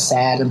wallow and be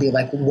sad and be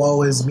like,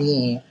 woe is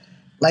me,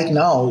 like,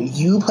 no,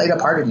 you played a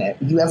part in it.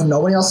 You have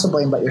nobody else to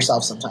blame but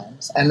yourself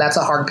sometimes. And that's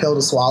a hard pill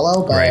to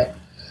swallow, but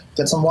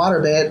get some water,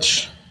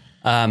 bitch.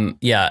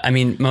 Yeah, I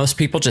mean, most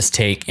people just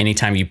take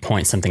anytime you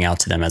point something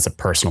out to them as a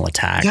personal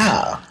attack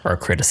or a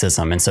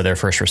criticism. And so their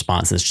first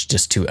response is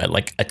just to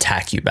like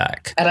attack you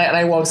back. And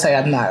I won't say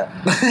I'm not.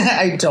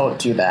 I don't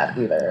do that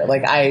either.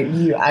 Like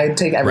I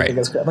take everything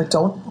as good. Like,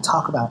 don't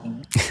talk about me.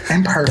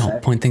 I'm perfect.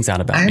 Don't point things out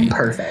about me. I'm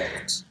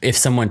perfect. If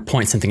someone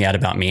points something out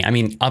about me, I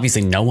mean,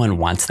 obviously no one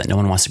wants that. No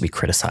one wants to be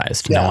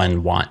criticized. Yeah. No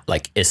one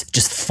is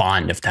just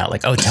fond of that.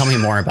 Like, oh, tell me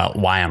more about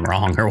why I'm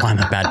wrong or why I'm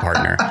a bad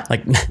partner.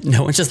 Like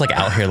no one's just like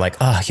out here like,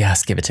 oh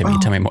yes, give it to me.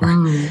 Tell me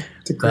more.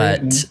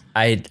 But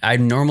I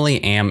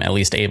normally am at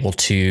least able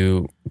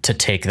to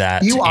take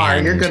that. You are.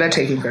 You're good at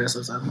taking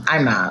criticism.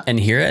 I'm not. And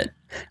hear it.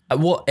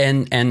 Well,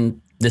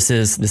 and this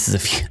is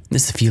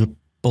a few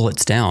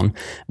bullets down,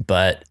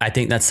 but I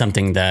think that's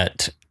something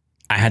that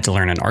I had to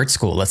learn in art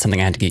school. That's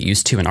something I had to get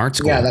used to in art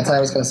school. Yeah, that's what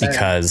I was going to say.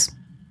 Because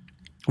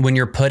when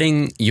you're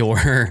putting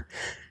your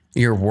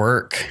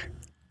work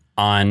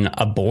on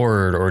a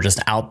board or just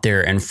out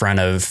there in front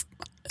of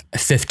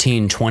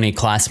 15, 20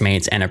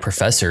 classmates and a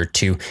professor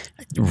to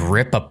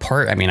rip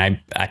apart. I mean,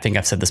 I think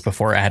I've said this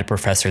before. I had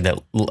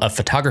a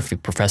photography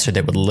professor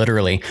that would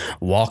literally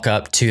walk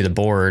up to the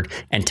board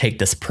and take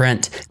this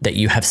print that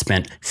you have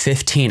spent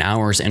 15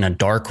 hours in a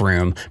dark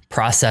room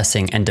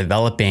processing and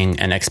developing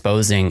and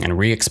exposing and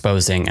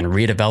re-exposing and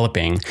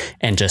redeveloping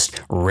and just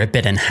rip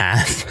it in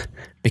half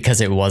because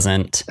it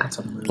wasn't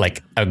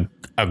like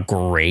a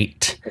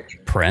great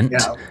print.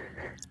 Yeah.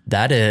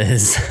 That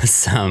is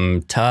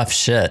some tough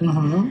shit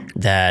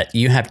that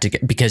you have to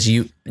get because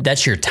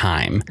that's your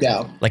time.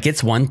 Yeah. Like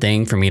it's one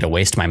thing for me to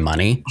waste my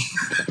money,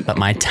 but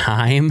my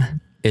time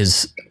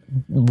is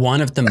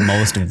one of the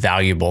most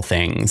valuable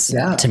things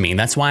to me.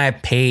 That's why I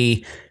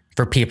pay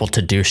for people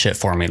to do shit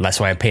for me. That's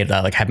why I pay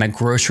to like have my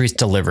groceries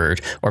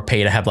delivered or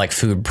pay to have like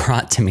food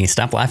brought to me.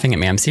 Stop laughing at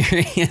me. I'm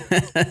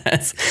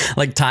serious.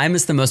 Like time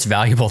is the most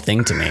valuable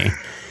thing to me.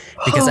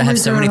 Because I have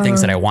so many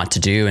things that I want to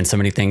do and so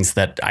many things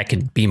that I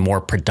could be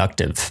more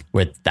productive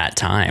with that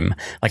time.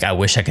 Like I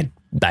wish I could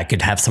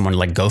have someone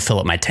like go fill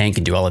up my tank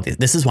and do all of these.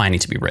 This is why I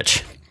need to be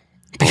rich,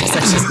 because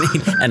I just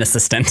need an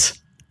assistant.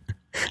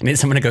 I need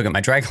someone to go get my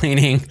dry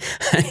cleaning.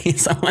 I need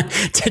someone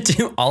to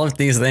do all of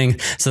these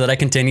things so that I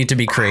continue to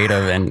be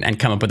creative and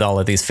come up with all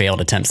of these failed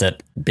attempts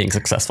at being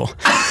successful.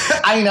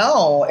 I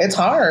know, it's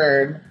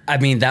hard. I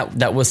mean,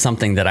 that was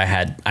something that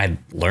I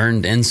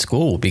learned in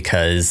school,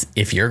 because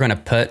if you're going to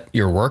put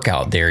your work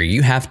out there,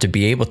 you have to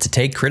be able to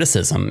take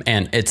criticism,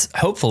 and it's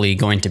hopefully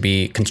going to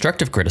be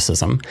constructive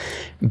criticism,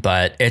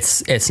 but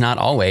it's not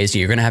always.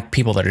 You're going to have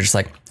people that are just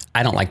like,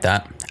 I don't like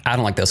that. I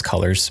don't like those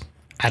colors.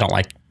 I don't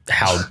like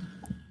how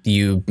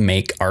you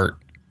make art.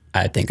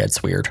 I think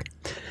that's weird.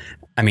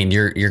 I mean,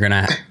 you're going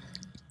to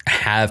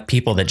have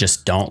people that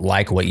just don't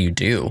like what you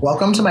do.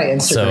 Welcome to my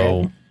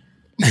Instagram.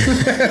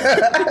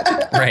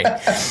 Right.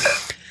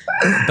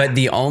 But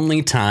the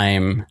only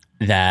time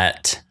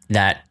that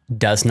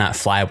does not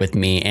fly with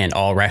me and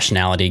all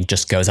rationality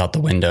just goes out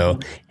the window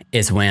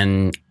is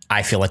when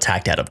I feel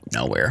attacked out of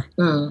nowhere.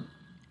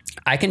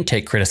 I can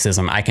take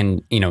criticism. I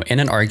can, in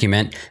an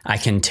argument, I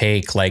can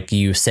take like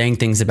you saying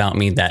things about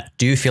me that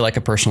do feel like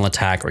a personal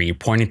attack, or you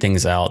pointing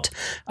things out,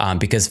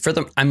 because for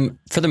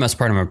the most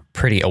part, I'm a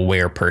pretty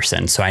aware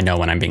person. So I know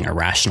when I'm being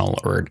irrational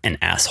or an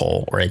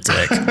asshole or a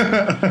dick.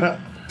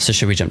 So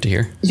should we jump to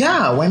here?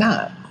 Yeah, why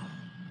not?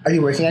 Are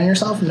you working on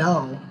yourself?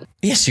 No.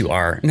 Yes, you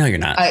are. No, you're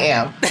not. I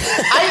am.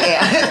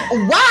 I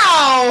am.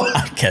 Wow.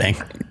 I'm kidding.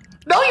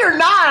 No, you're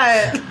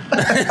not.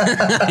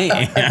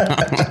 I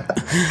am.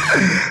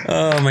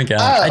 Oh my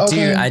God.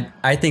 Okay.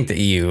 I think that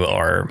you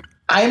are.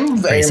 I'm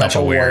very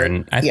self-aware,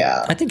 and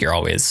I think you're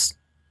always.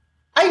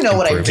 I know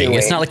what I'm doing.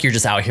 It's not like you're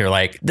just out here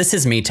like, this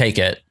is me, take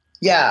it.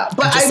 Yeah,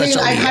 but I mean,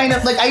 I kind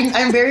of like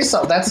I'm very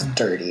that's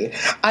dirty.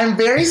 I'm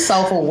very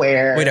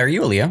self-aware. Wait, are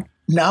you a Leo?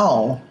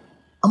 No.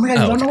 Oh my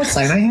God, you don't know what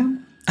sign I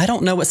am? I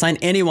don't know what sign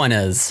anyone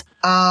is.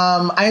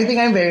 I think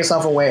I'm very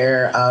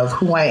self-aware of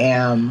who I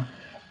am.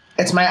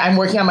 I'm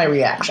working on my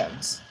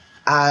reactions.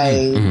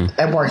 I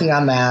am working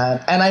on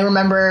that. And I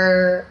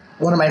remember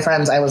one of my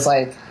friends, I was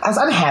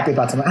unhappy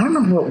about something. I don't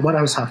remember what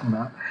I was talking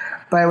about,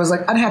 but I was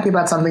like unhappy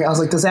about something. I was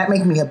like, does that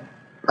make me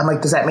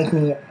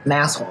an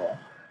asshole?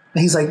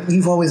 And he's like,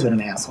 you've always been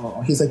an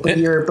asshole. He's like, but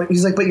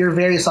you're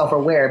very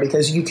self-aware,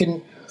 because you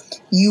can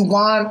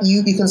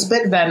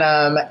spit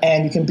venom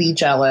and you can be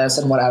jealous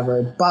and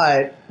whatever,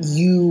 but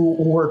you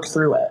work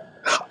through it.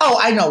 Oh,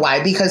 I know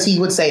why. Because he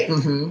would say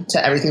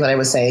to everything that I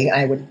was saying. And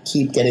I would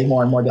keep getting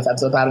more and more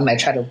defensive about it. And I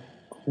try to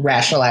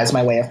rationalize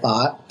my way of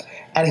thought.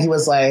 And he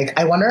was like,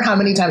 I wonder how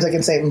many times I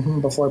can say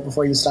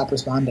before you stop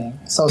responding.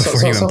 So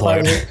far.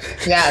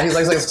 Yeah, he's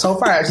like, so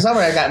far I've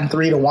gotten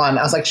 3-1.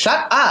 I was like,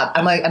 shut up.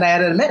 I'm like, and I had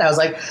to admit, I was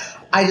like,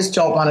 I just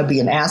don't want to be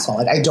an asshole.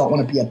 Like, I don't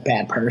want to be a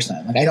bad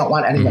person. Like, I don't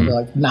want anyone to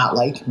like not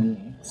like me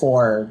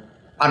for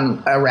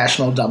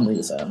irrational, dumb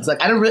reasons.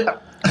 Like, I don't really.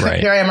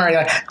 Right. Here I am already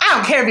like, I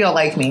don't care if you don't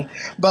like me.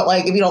 But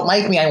like, if you don't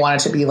like me, I want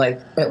it to be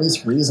like at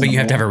least reasonable. But you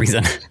have to have a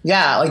reason.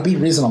 Yeah, like be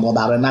reasonable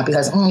about it, not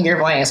because your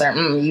voice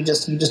or you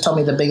just told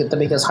me the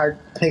biggest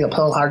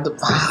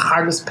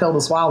hardest pill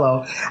to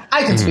swallow.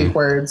 I can speak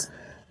words.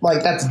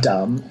 Like, that's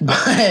dumb.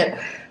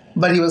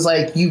 But he was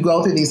like, you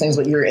go through these things,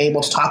 but you're able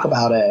to talk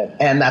about it,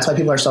 and that's why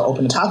people are so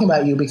open to talking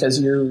about you,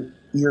 because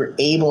you're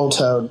able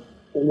to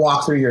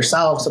walk through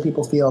yourself, so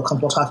people feel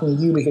comfortable talking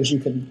to you, because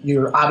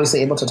you're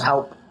obviously able to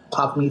help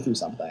talk me through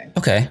something.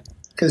 Okay.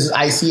 Because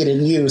I see it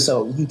in you,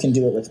 so you can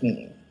do it with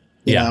me.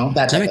 You know?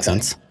 That makes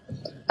sense.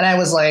 And I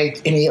was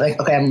like,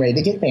 okay, I'm ready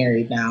to get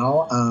married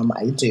now.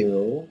 I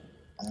do.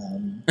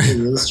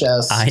 Please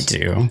just. I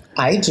do.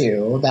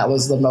 That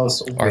was the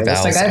most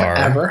weirdest thing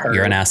I've ever heard.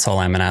 You're an asshole.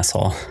 I'm an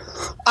asshole.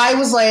 I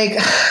was like,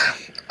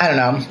 I don't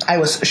know. I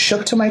was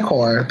shook to my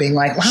core, being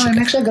like, wow, I'm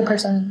actually a good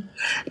person.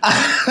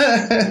 But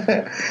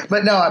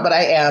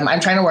I am. I'm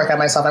trying to work on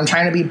myself. I'm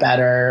trying to be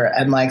better.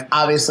 And like,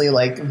 obviously,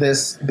 like,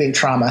 this big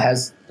trauma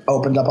has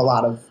opened up a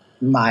lot of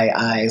my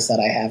eyes that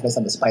I have, because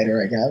I'm a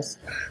spider, I guess.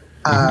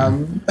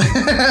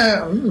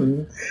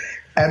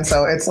 And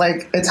so it's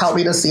like, it's helped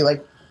me to see,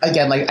 like,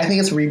 again, like, I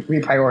think it's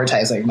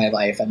reprioritizing my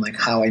life and like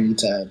how I need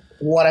to,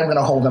 what I'm going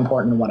to hold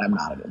important and what I'm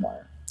not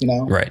anymore, you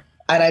know? Right.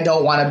 And I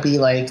don't want to be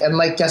like, and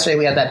like yesterday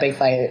we had that big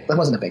fight. It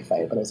wasn't a big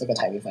fight, but it was like a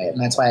tiny fight.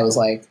 And that's why I was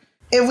like,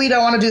 if we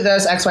don't want to do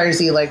this, X, Y, or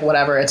Z, like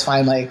whatever, it's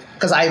fine. Like,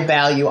 because I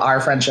value our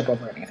friendship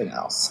over anything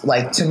else.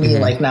 Like, to me,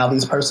 like now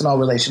these personal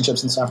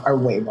relationships and stuff are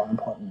way more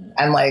important.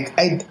 And like,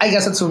 I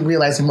guess it's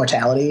realizing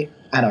mortality.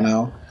 I don't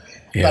know.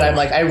 Yeah. But I'm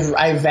like,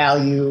 I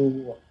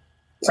value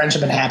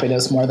friendship and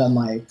happiness more than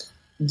like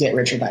get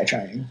rich or die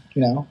trying,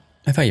 you know?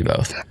 I value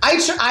both.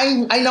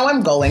 I know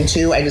I'm going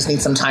to. I just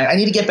need some time. I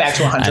need to get back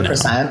to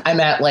 100%. I'm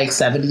at like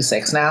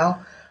 76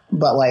 now.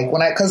 But like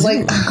because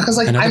I'm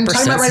talking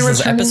about my return.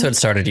 This episode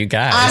started, you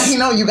guys.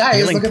 You guys,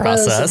 healing look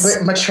process. At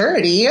this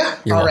maturity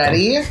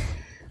already.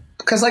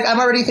 Because like I'm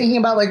already thinking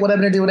about like what I'm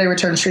going to do when I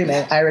return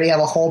streaming. I already have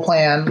a whole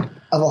plan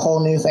of a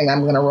whole new thing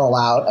I'm going to roll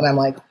out, and I'm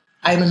like,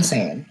 I'm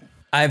insane.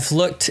 I've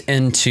looked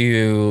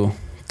into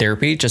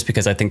therapy just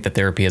because I think that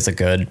therapy is a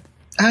good.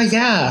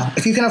 Yeah.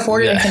 If you can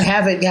afford it and can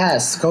have it,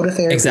 yes, go to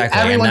therapy. Exactly.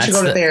 Everyone should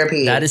go to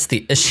therapy. That is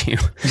the issue.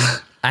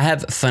 I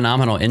have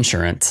phenomenal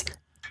insurance,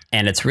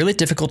 and it's really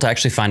difficult to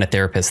actually find a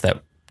therapist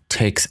that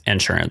takes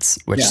insurance,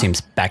 which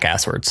seems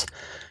back-asswards.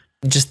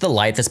 Just the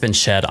light that's been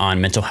shed on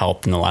mental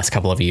health in the last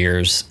couple of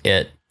years,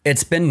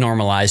 it's been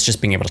normalized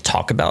just being able to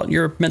talk about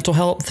your mental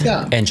health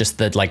and just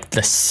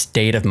the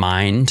state of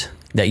mind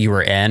that you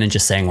were in, and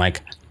just saying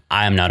like,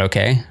 I am not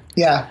okay.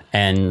 Yeah.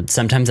 And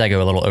sometimes I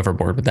go a little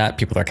overboard with that.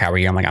 People are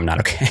cowardly. I'm like, I'm not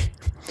okay.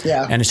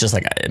 Yeah. And it's just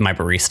like my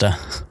barista.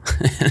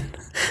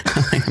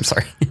 I'm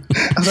sorry.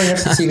 I'm sorry you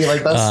have to see me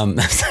like this. I'm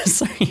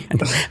sorry. I'm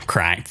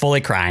crying, fully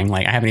crying.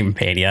 Like, I haven't even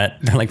paid yet.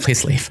 They're like,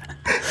 please leave.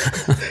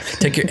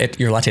 Take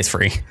your latte's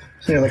free.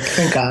 You're like,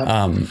 thank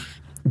God.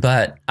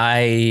 But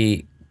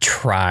I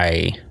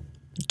try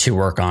to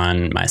work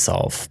on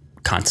myself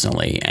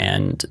constantly,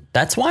 and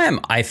that's why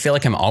I feel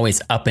like I'm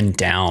always up and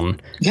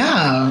down.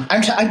 Yeah,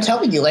 I'm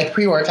telling you, like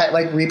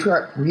reprioritizing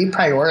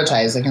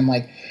and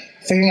like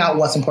figuring out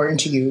what's important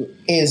to you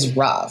is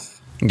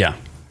rough. Yeah,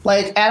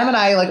 like Adam and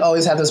I like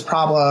always have this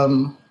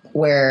problem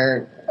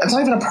where it's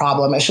not even a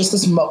problem. It's just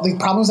this like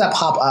problems that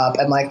pop up,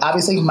 and like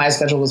obviously my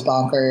schedule was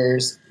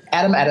bonkers.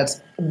 Adam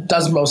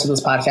does most of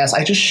this podcast.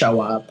 I just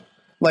show up.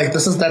 Like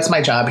that's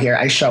my job here.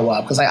 I show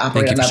up because I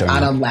operate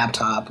on a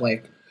laptop.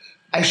 Like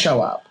I show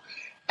up.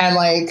 And,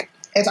 like,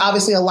 it's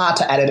obviously a lot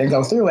to edit and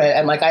go through it.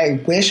 And, like,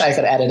 I wish I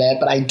could edit it,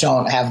 but I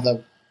don't have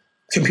the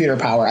computer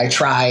power. I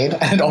tried,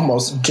 and it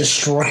almost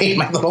destroyed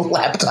my little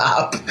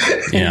laptop.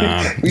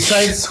 Yeah. We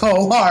tried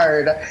so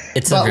hard.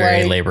 It's a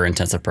very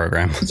labor-intensive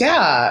program.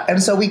 Yeah.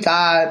 And so we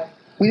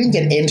didn't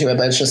get into it,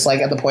 but it's just, like,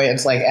 at the point,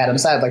 it's like Adam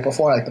said, like,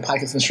 before, like, the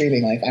podcast and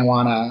streaming, like, I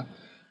want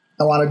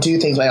to do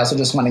things, but I also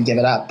just want to give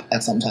it up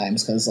at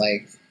sometimes because,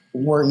 like,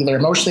 we're either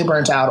emotionally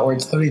burnt out or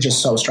it's literally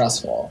just so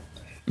stressful.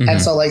 Mm-hmm.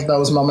 And so, like,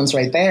 those moments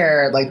right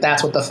there, like,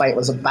 that's what the fight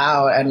was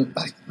about. And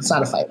like, it's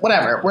not a fight.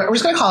 Whatever. We're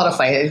just going to call it a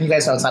fight. And you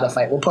guys know it's not a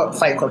fight. We'll put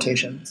fight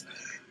quotations.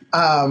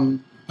 But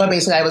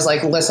basically, I was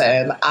like,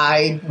 listen,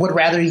 I would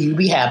rather you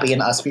be happy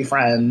and us be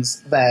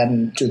friends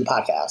than do the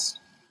podcast.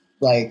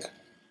 Like,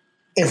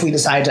 if we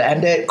decide to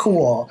end it,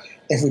 cool.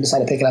 If we decide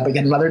to pick it up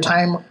again another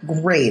time,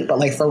 great. But,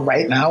 like, for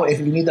right now, if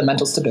you need the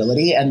mental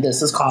stability and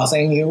this is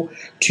causing you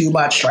too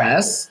much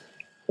stress,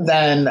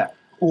 then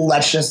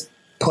let's just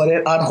put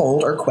it on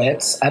hold or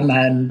quits, and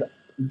then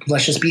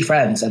let's just be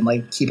friends and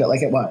like keep it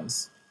like it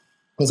was.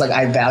 was like,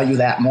 I value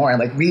that more.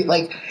 And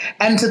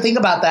and to think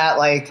about that,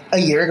 like a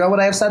year ago, would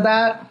I have said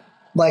that?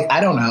 Like, I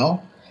don't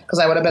know. Because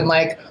I would have been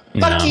like,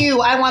 fuck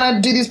you. I want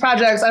to do these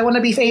projects. I want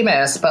to be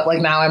famous. But like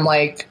now I'm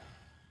like,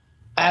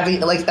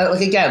 having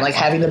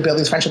having to build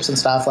these friendships and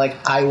stuff. Like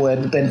I would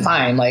have been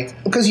fine.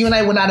 Like, because you and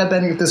I would not have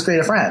been this great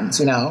of friends,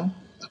 you know?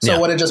 So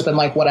it would have just been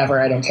like, whatever,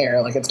 I don't care.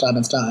 Like, it's done.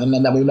 And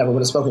then we never would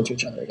have spoken to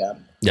each other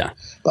again. Yeah.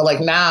 But like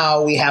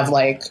now we have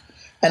like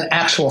an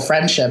actual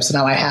friendship. So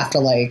now I have to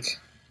like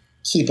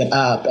keep it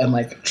up and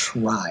like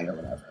try or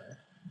whatever.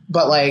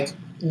 But like,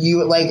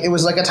 it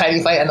was like a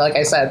tiny fight, and like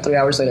I said, 3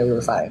 hours later we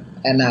were fine,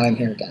 and now I'm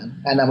here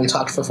again, and then we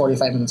talked for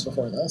 45 minutes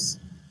before this.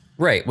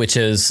 Right, which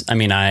is, I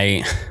mean,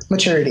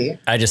 maturity.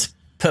 I just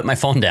put my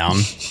phone down.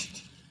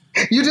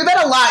 You do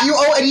that a lot.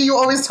 You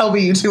always tell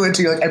me you do it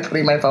too. Like, I'm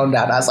putting my phone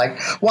down. I was like,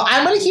 well,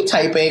 I'm going to keep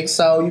typing,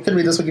 so you can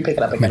read this when you pick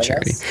it up again.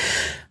 Maturity.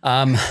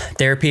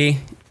 Therapy,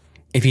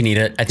 if you need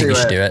it, I think you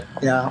should do it.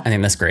 Yeah, I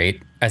think that's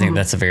great. I think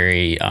that's a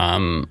very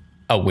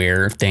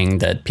aware thing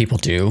that people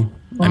do.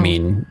 I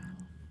mean,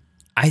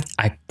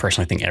 I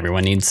personally think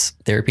everyone needs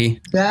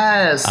therapy.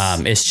 Yes.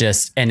 It's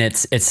just, and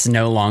it's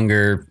no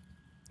longer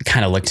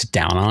kind of looked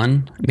down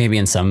on, maybe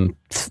in some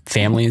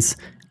families.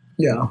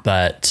 Yeah.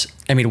 But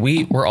I mean,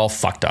 we're all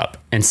fucked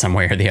up in some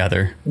way or the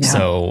other. Yeah.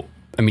 So,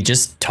 I mean,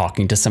 just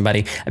talking to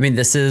somebody, I mean,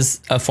 this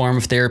is a form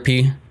of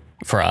therapy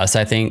for us,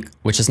 I think,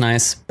 which is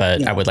nice,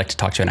 but I would like to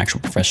talk to an actual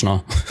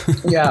professional.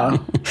 Yeah.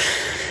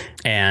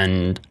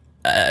 And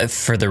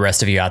for the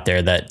rest of you out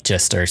there that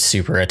just are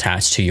super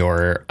attached to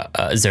your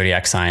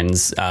zodiac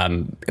signs,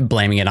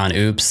 blaming it on,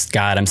 oops,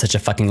 God, I'm such a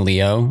fucking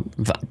Leo.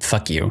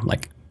 Fuck you.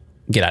 Like,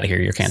 get out of here.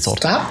 You're canceled.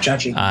 Stop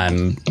judging.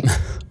 I'm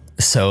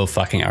so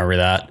fucking over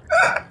that.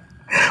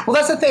 Well,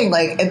 that's the thing.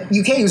 Like,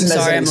 you can't use it as an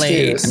excuse. Sorry, I'm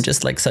late. I'm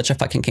just like such a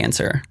fucking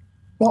Cancer.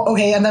 Well,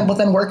 okay, and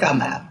then work on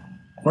that.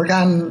 Work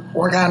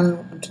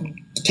on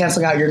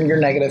canceling out your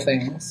negative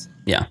things.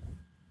 Yeah.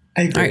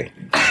 I agree. All right.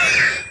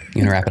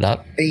 You gonna wrap it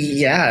up?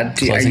 Yeah.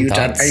 Are you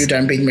done? Are you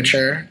done being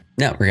mature?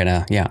 No, we're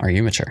gonna. Yeah. Are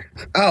you mature?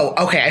 Oh,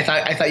 okay.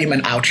 I thought you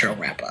meant outro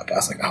wrap up. I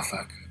was like, oh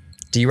fuck.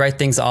 Do you write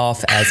things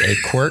off as a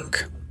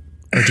quirk,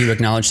 or do you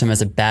acknowledge them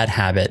as a bad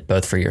habit,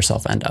 both for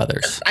yourself and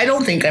others? I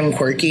don't think I'm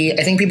quirky.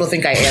 I think people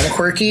think I am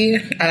quirky,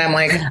 and I'm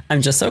like,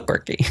 I'm just so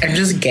quirky. I'm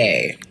just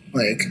gay.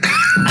 Like,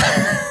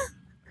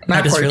 not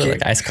I just quirky. Really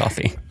like iced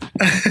coffee.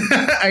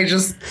 I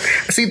just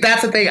see,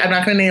 that's the thing. I'm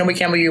not going to Naomi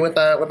Campbell you with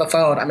a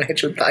phone. I'm going to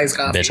hit you with the iced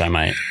coffee. Bitch, I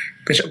might.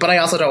 But I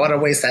also don't want to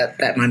waste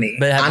that money.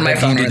 But on my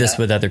phone. Do you do this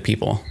with other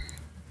people?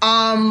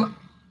 Have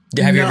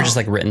you ever just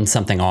like written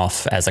something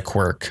off as a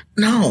quirk?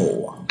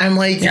 No, I'm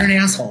like, you're an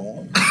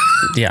asshole.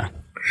 Yeah.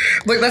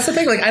 Like, that's the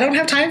thing. Like, I don't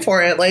have time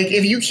for it. Like,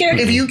 if you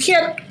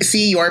can't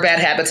see your bad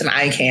habits and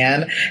I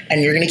can,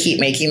 and you're going to keep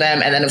making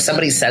them, and then if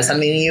somebody says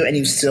something to you and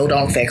you still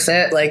don't fix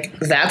it, like,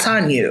 that's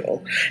on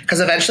you. Because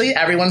eventually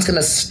everyone's going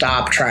to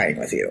stop trying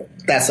with you.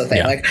 That's the thing.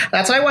 Yeah. Like,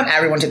 that's what I want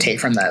everyone to take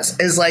from this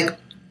is like,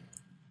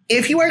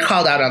 if you are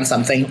called out on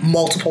something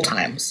multiple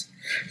times,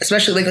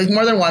 especially like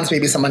more than once,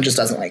 maybe someone just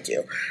doesn't like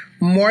you.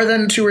 More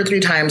than 2 or 3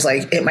 times,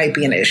 like, it might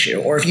be an issue.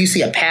 Or if you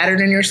see a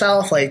pattern in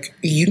yourself, like,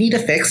 you need to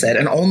fix it,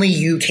 and only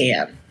you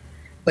can.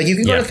 Like, you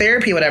can go to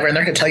therapy, whatever, and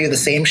they're going to tell you the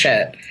same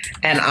shit.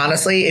 And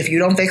honestly, if you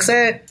don't fix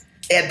it,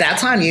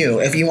 that's on you.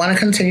 If you want to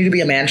continue to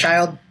be a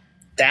man-child,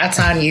 that's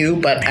on you.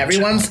 But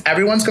everyone's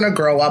going to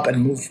grow up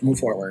and move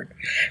forward.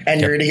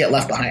 And you're going to get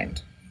left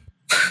behind.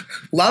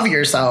 Love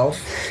yourself.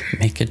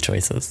 Make good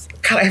choices.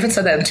 God, I haven't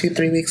said that in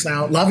 2-3 weeks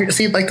now.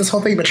 See, like, this whole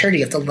thing, maturity,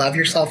 you have to love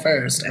yourself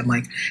first and,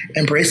 like,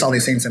 embrace all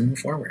these things and move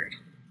forward.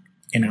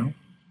 You know?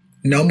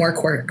 No more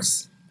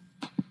quirks.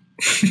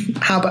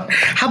 How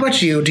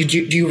about you? Do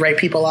you write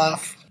people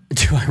off?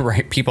 Do I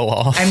write people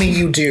off? I mean,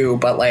 you do,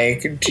 but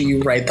like, do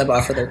you write them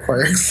off for their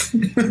quirks?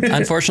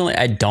 Unfortunately,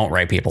 I don't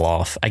write people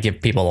off. I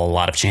give people a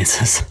lot of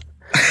chances.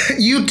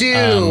 You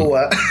do.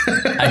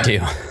 I do.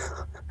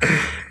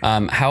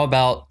 How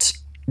about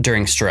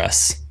during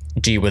stress?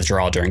 Do you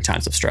withdraw during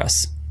times of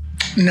stress?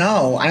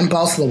 No, I'm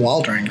balls to the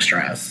wall during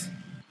stress.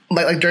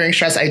 Like during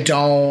stress, I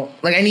don't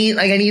like. I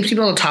need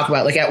people to talk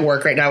about. Like at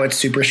work right now, it's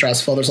super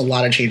stressful. There's a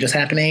lot of changes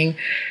happening.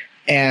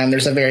 And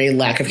there's a very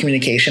lack of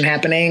communication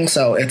happening.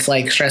 So it's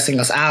like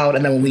stressing us out.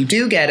 And then when we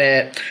do get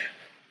it,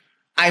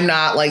 I'm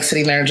not like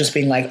sitting there and just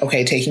being like,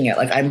 okay, taking it.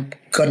 Like I'm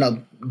going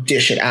to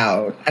dish it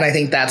out. And I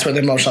think that's where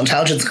the emotional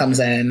intelligence comes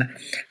in.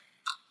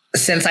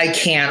 Since I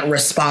can't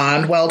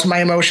respond well to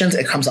my emotions,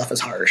 it comes off as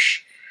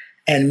harsh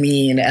and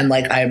mean and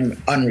like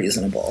I'm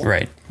unreasonable.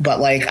 Right. But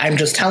like I'm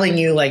just telling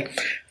you, like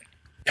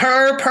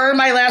per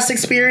my last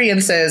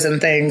experiences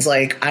and things,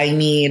 like I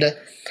need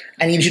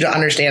you to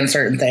understand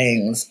certain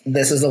things.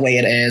 This is the way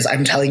it is.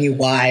 I'm telling you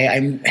why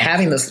I'm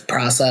having this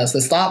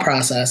thought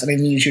process, and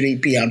I need you to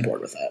be on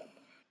board with it.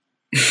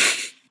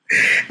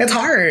 It's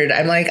hard.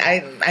 I'm like,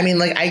 I mean,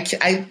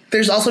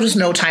 there's also just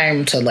no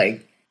time to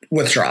like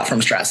withdraw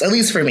from stress, at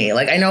least for me.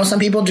 Like, I know some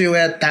people do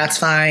it. That's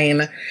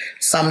fine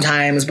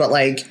sometimes, but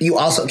like, you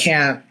also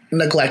can't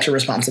neglect your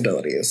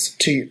responsibilities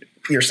to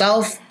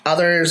yourself,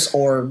 others,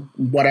 or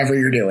whatever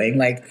you're doing.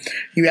 Like,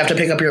 you have to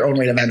pick up your own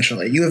weight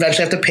eventually. You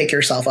eventually have to pick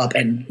yourself up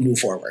and move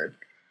forward.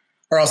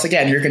 Or else,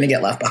 again, you're going to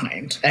get left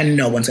behind and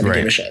no one's going to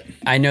give a shit.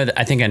 I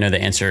think I know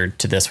the answer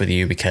to this with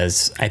you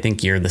because I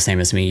think you're the same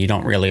as me. You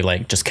don't really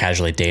like just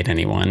casually date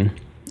anyone.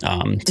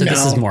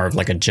 This is more of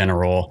like a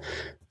general,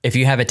 if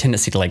you have a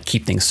tendency to like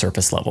keep things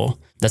surface level,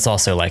 that's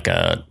also like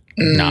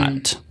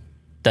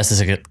that's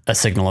a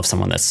signal of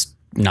someone that's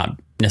not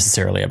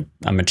necessarily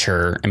a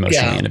mature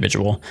emotionally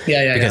individual.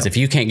 Because if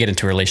you can't get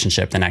into a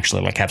relationship and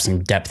actually like have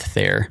some depth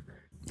there,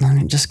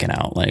 just get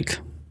out. Like,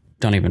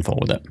 don't even fool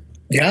with it.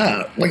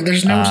 Yeah, like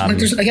there's no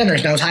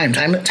there's no time.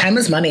 Time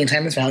is money.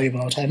 Time is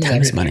valuable. Time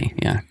is money.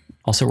 Yeah.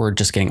 Also, we're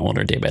just getting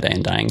older day by day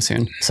and dying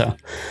soon. So,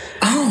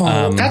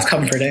 that's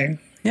comforting.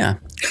 Yeah.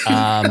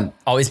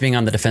 Always being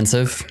on the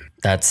defensive.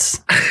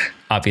 That's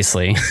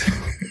obviously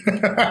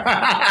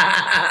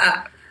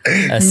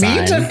a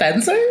sign. Me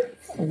defensive?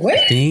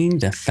 What? Being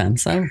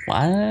defensive?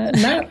 What?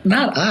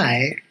 Not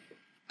I.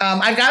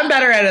 I've gotten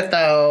better at it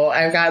though.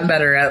 I've gotten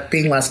better at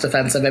being less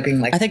defensive, at being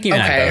like, I think you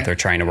and I both are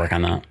trying to work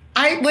on that.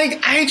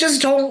 I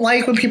just don't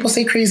like when people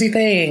say crazy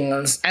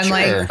things. And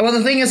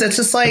the thing is, it's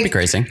just like,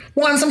 crazy.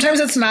 One, sometimes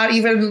it's not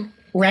even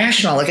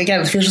rational. Like, again,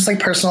 it feels just like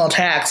personal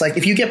attacks. Like,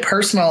 if you get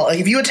personal, like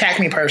if you attack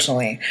me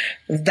personally,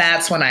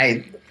 that's when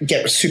I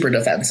get super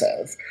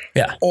defensive.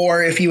 Yeah.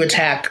 Or if you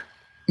attack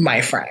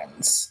my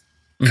friends,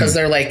 because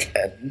they're like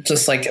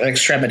just like an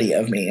extremity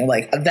of me.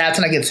 Like, that's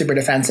when I get super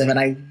defensive and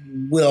I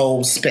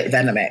will spit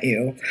venom at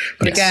you.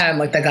 But again,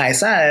 like the guy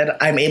said,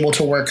 I'm able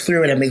to work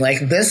through it and be like,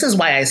 this is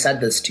why I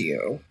said this to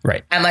you.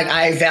 Right. And like,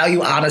 I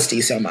value honesty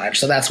so much.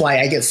 So that's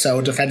why I get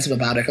so defensive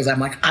about it. Because I'm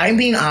like, I'm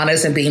being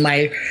honest and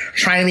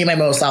trying to be my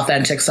most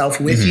authentic self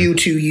with you,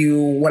 to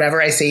you,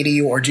 whatever I say to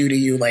you or do to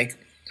you. Like,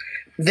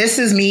 this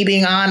is me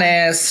being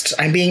honest.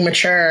 I'm being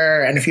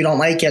mature. And if you don't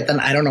like it, then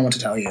I don't know what to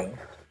tell you.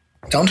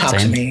 Don't talk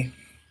to me.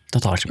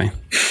 Don't talk to me.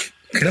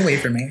 Get away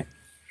from me.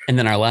 And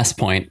then our last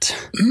point,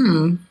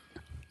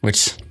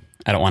 which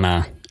I don't want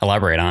to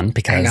elaborate on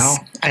because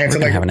I have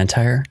to have an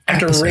entire. I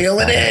have to reel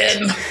it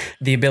in.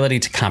 The ability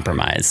to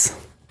compromise.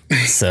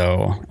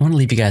 So I want to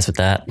leave you guys with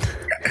that.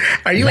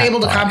 Are you able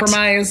to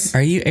compromise?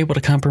 Are you able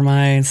to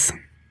compromise?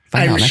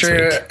 I'm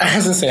sure. I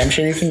was gonna say, I'm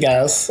sure you can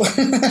guess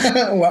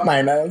what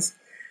mine is.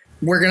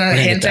 We're gonna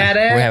hint at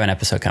it. We have an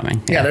episode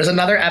coming. Yeah, there's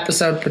another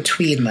episode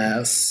between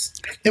this.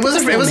 It was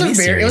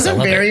a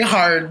very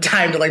hard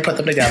time to like put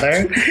them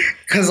together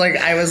because like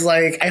I was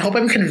like, I hope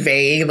I'm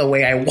conveying the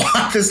way I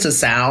want this to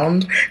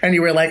sound, and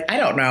you were like, I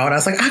don't know, and I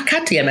was like, oh,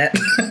 God damn it.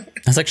 I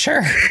was like,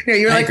 sure. Yeah,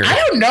 you were like, I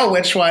don't know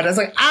which one. I was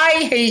like,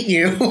 I hate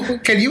you.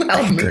 Can you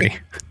help me?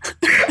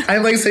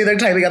 I'm like sitting there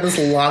typing out this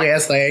long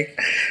ass thing,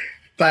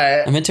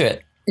 but I'm into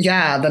it.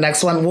 Yeah, the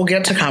next one we'll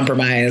get to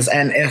compromise,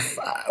 and if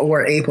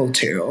we're able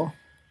to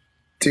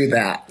do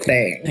that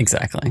thing.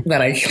 Exactly.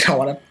 That I don't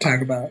want to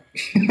talk about.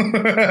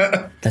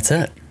 That's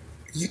it.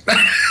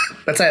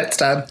 That's it. It's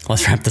done.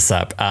 Let's wrap this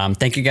up.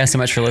 Thank you guys so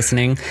much for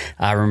listening.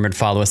 Remember to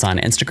follow us on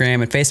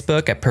Instagram and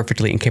Facebook at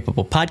Perfectly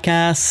Incapable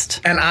Podcast.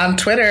 And on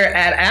Twitter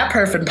at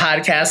Perfect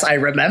Podcast. I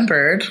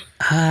remembered.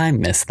 I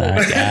missed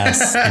that.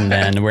 Yes. And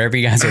then wherever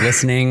you guys are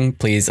listening,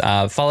 please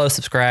follow,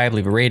 subscribe,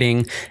 leave a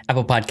rating.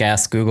 Apple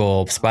Podcasts,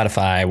 Google,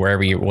 Spotify,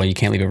 wherever you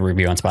can't leave a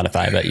review on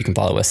Spotify, but you can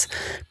follow us.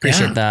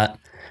 Appreciate that.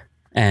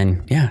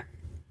 And yeah.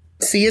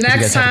 See you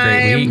next time.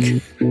 Have a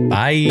great week.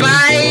 Bye.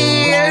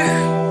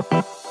 Bye.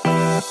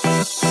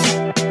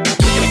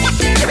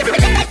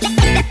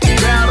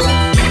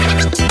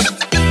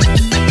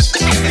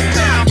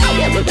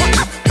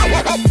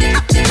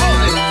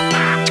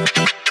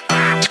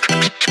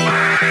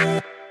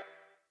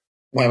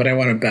 Why would I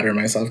want to better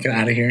myself? Get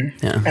out of here.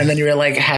 Yeah. And then you were like,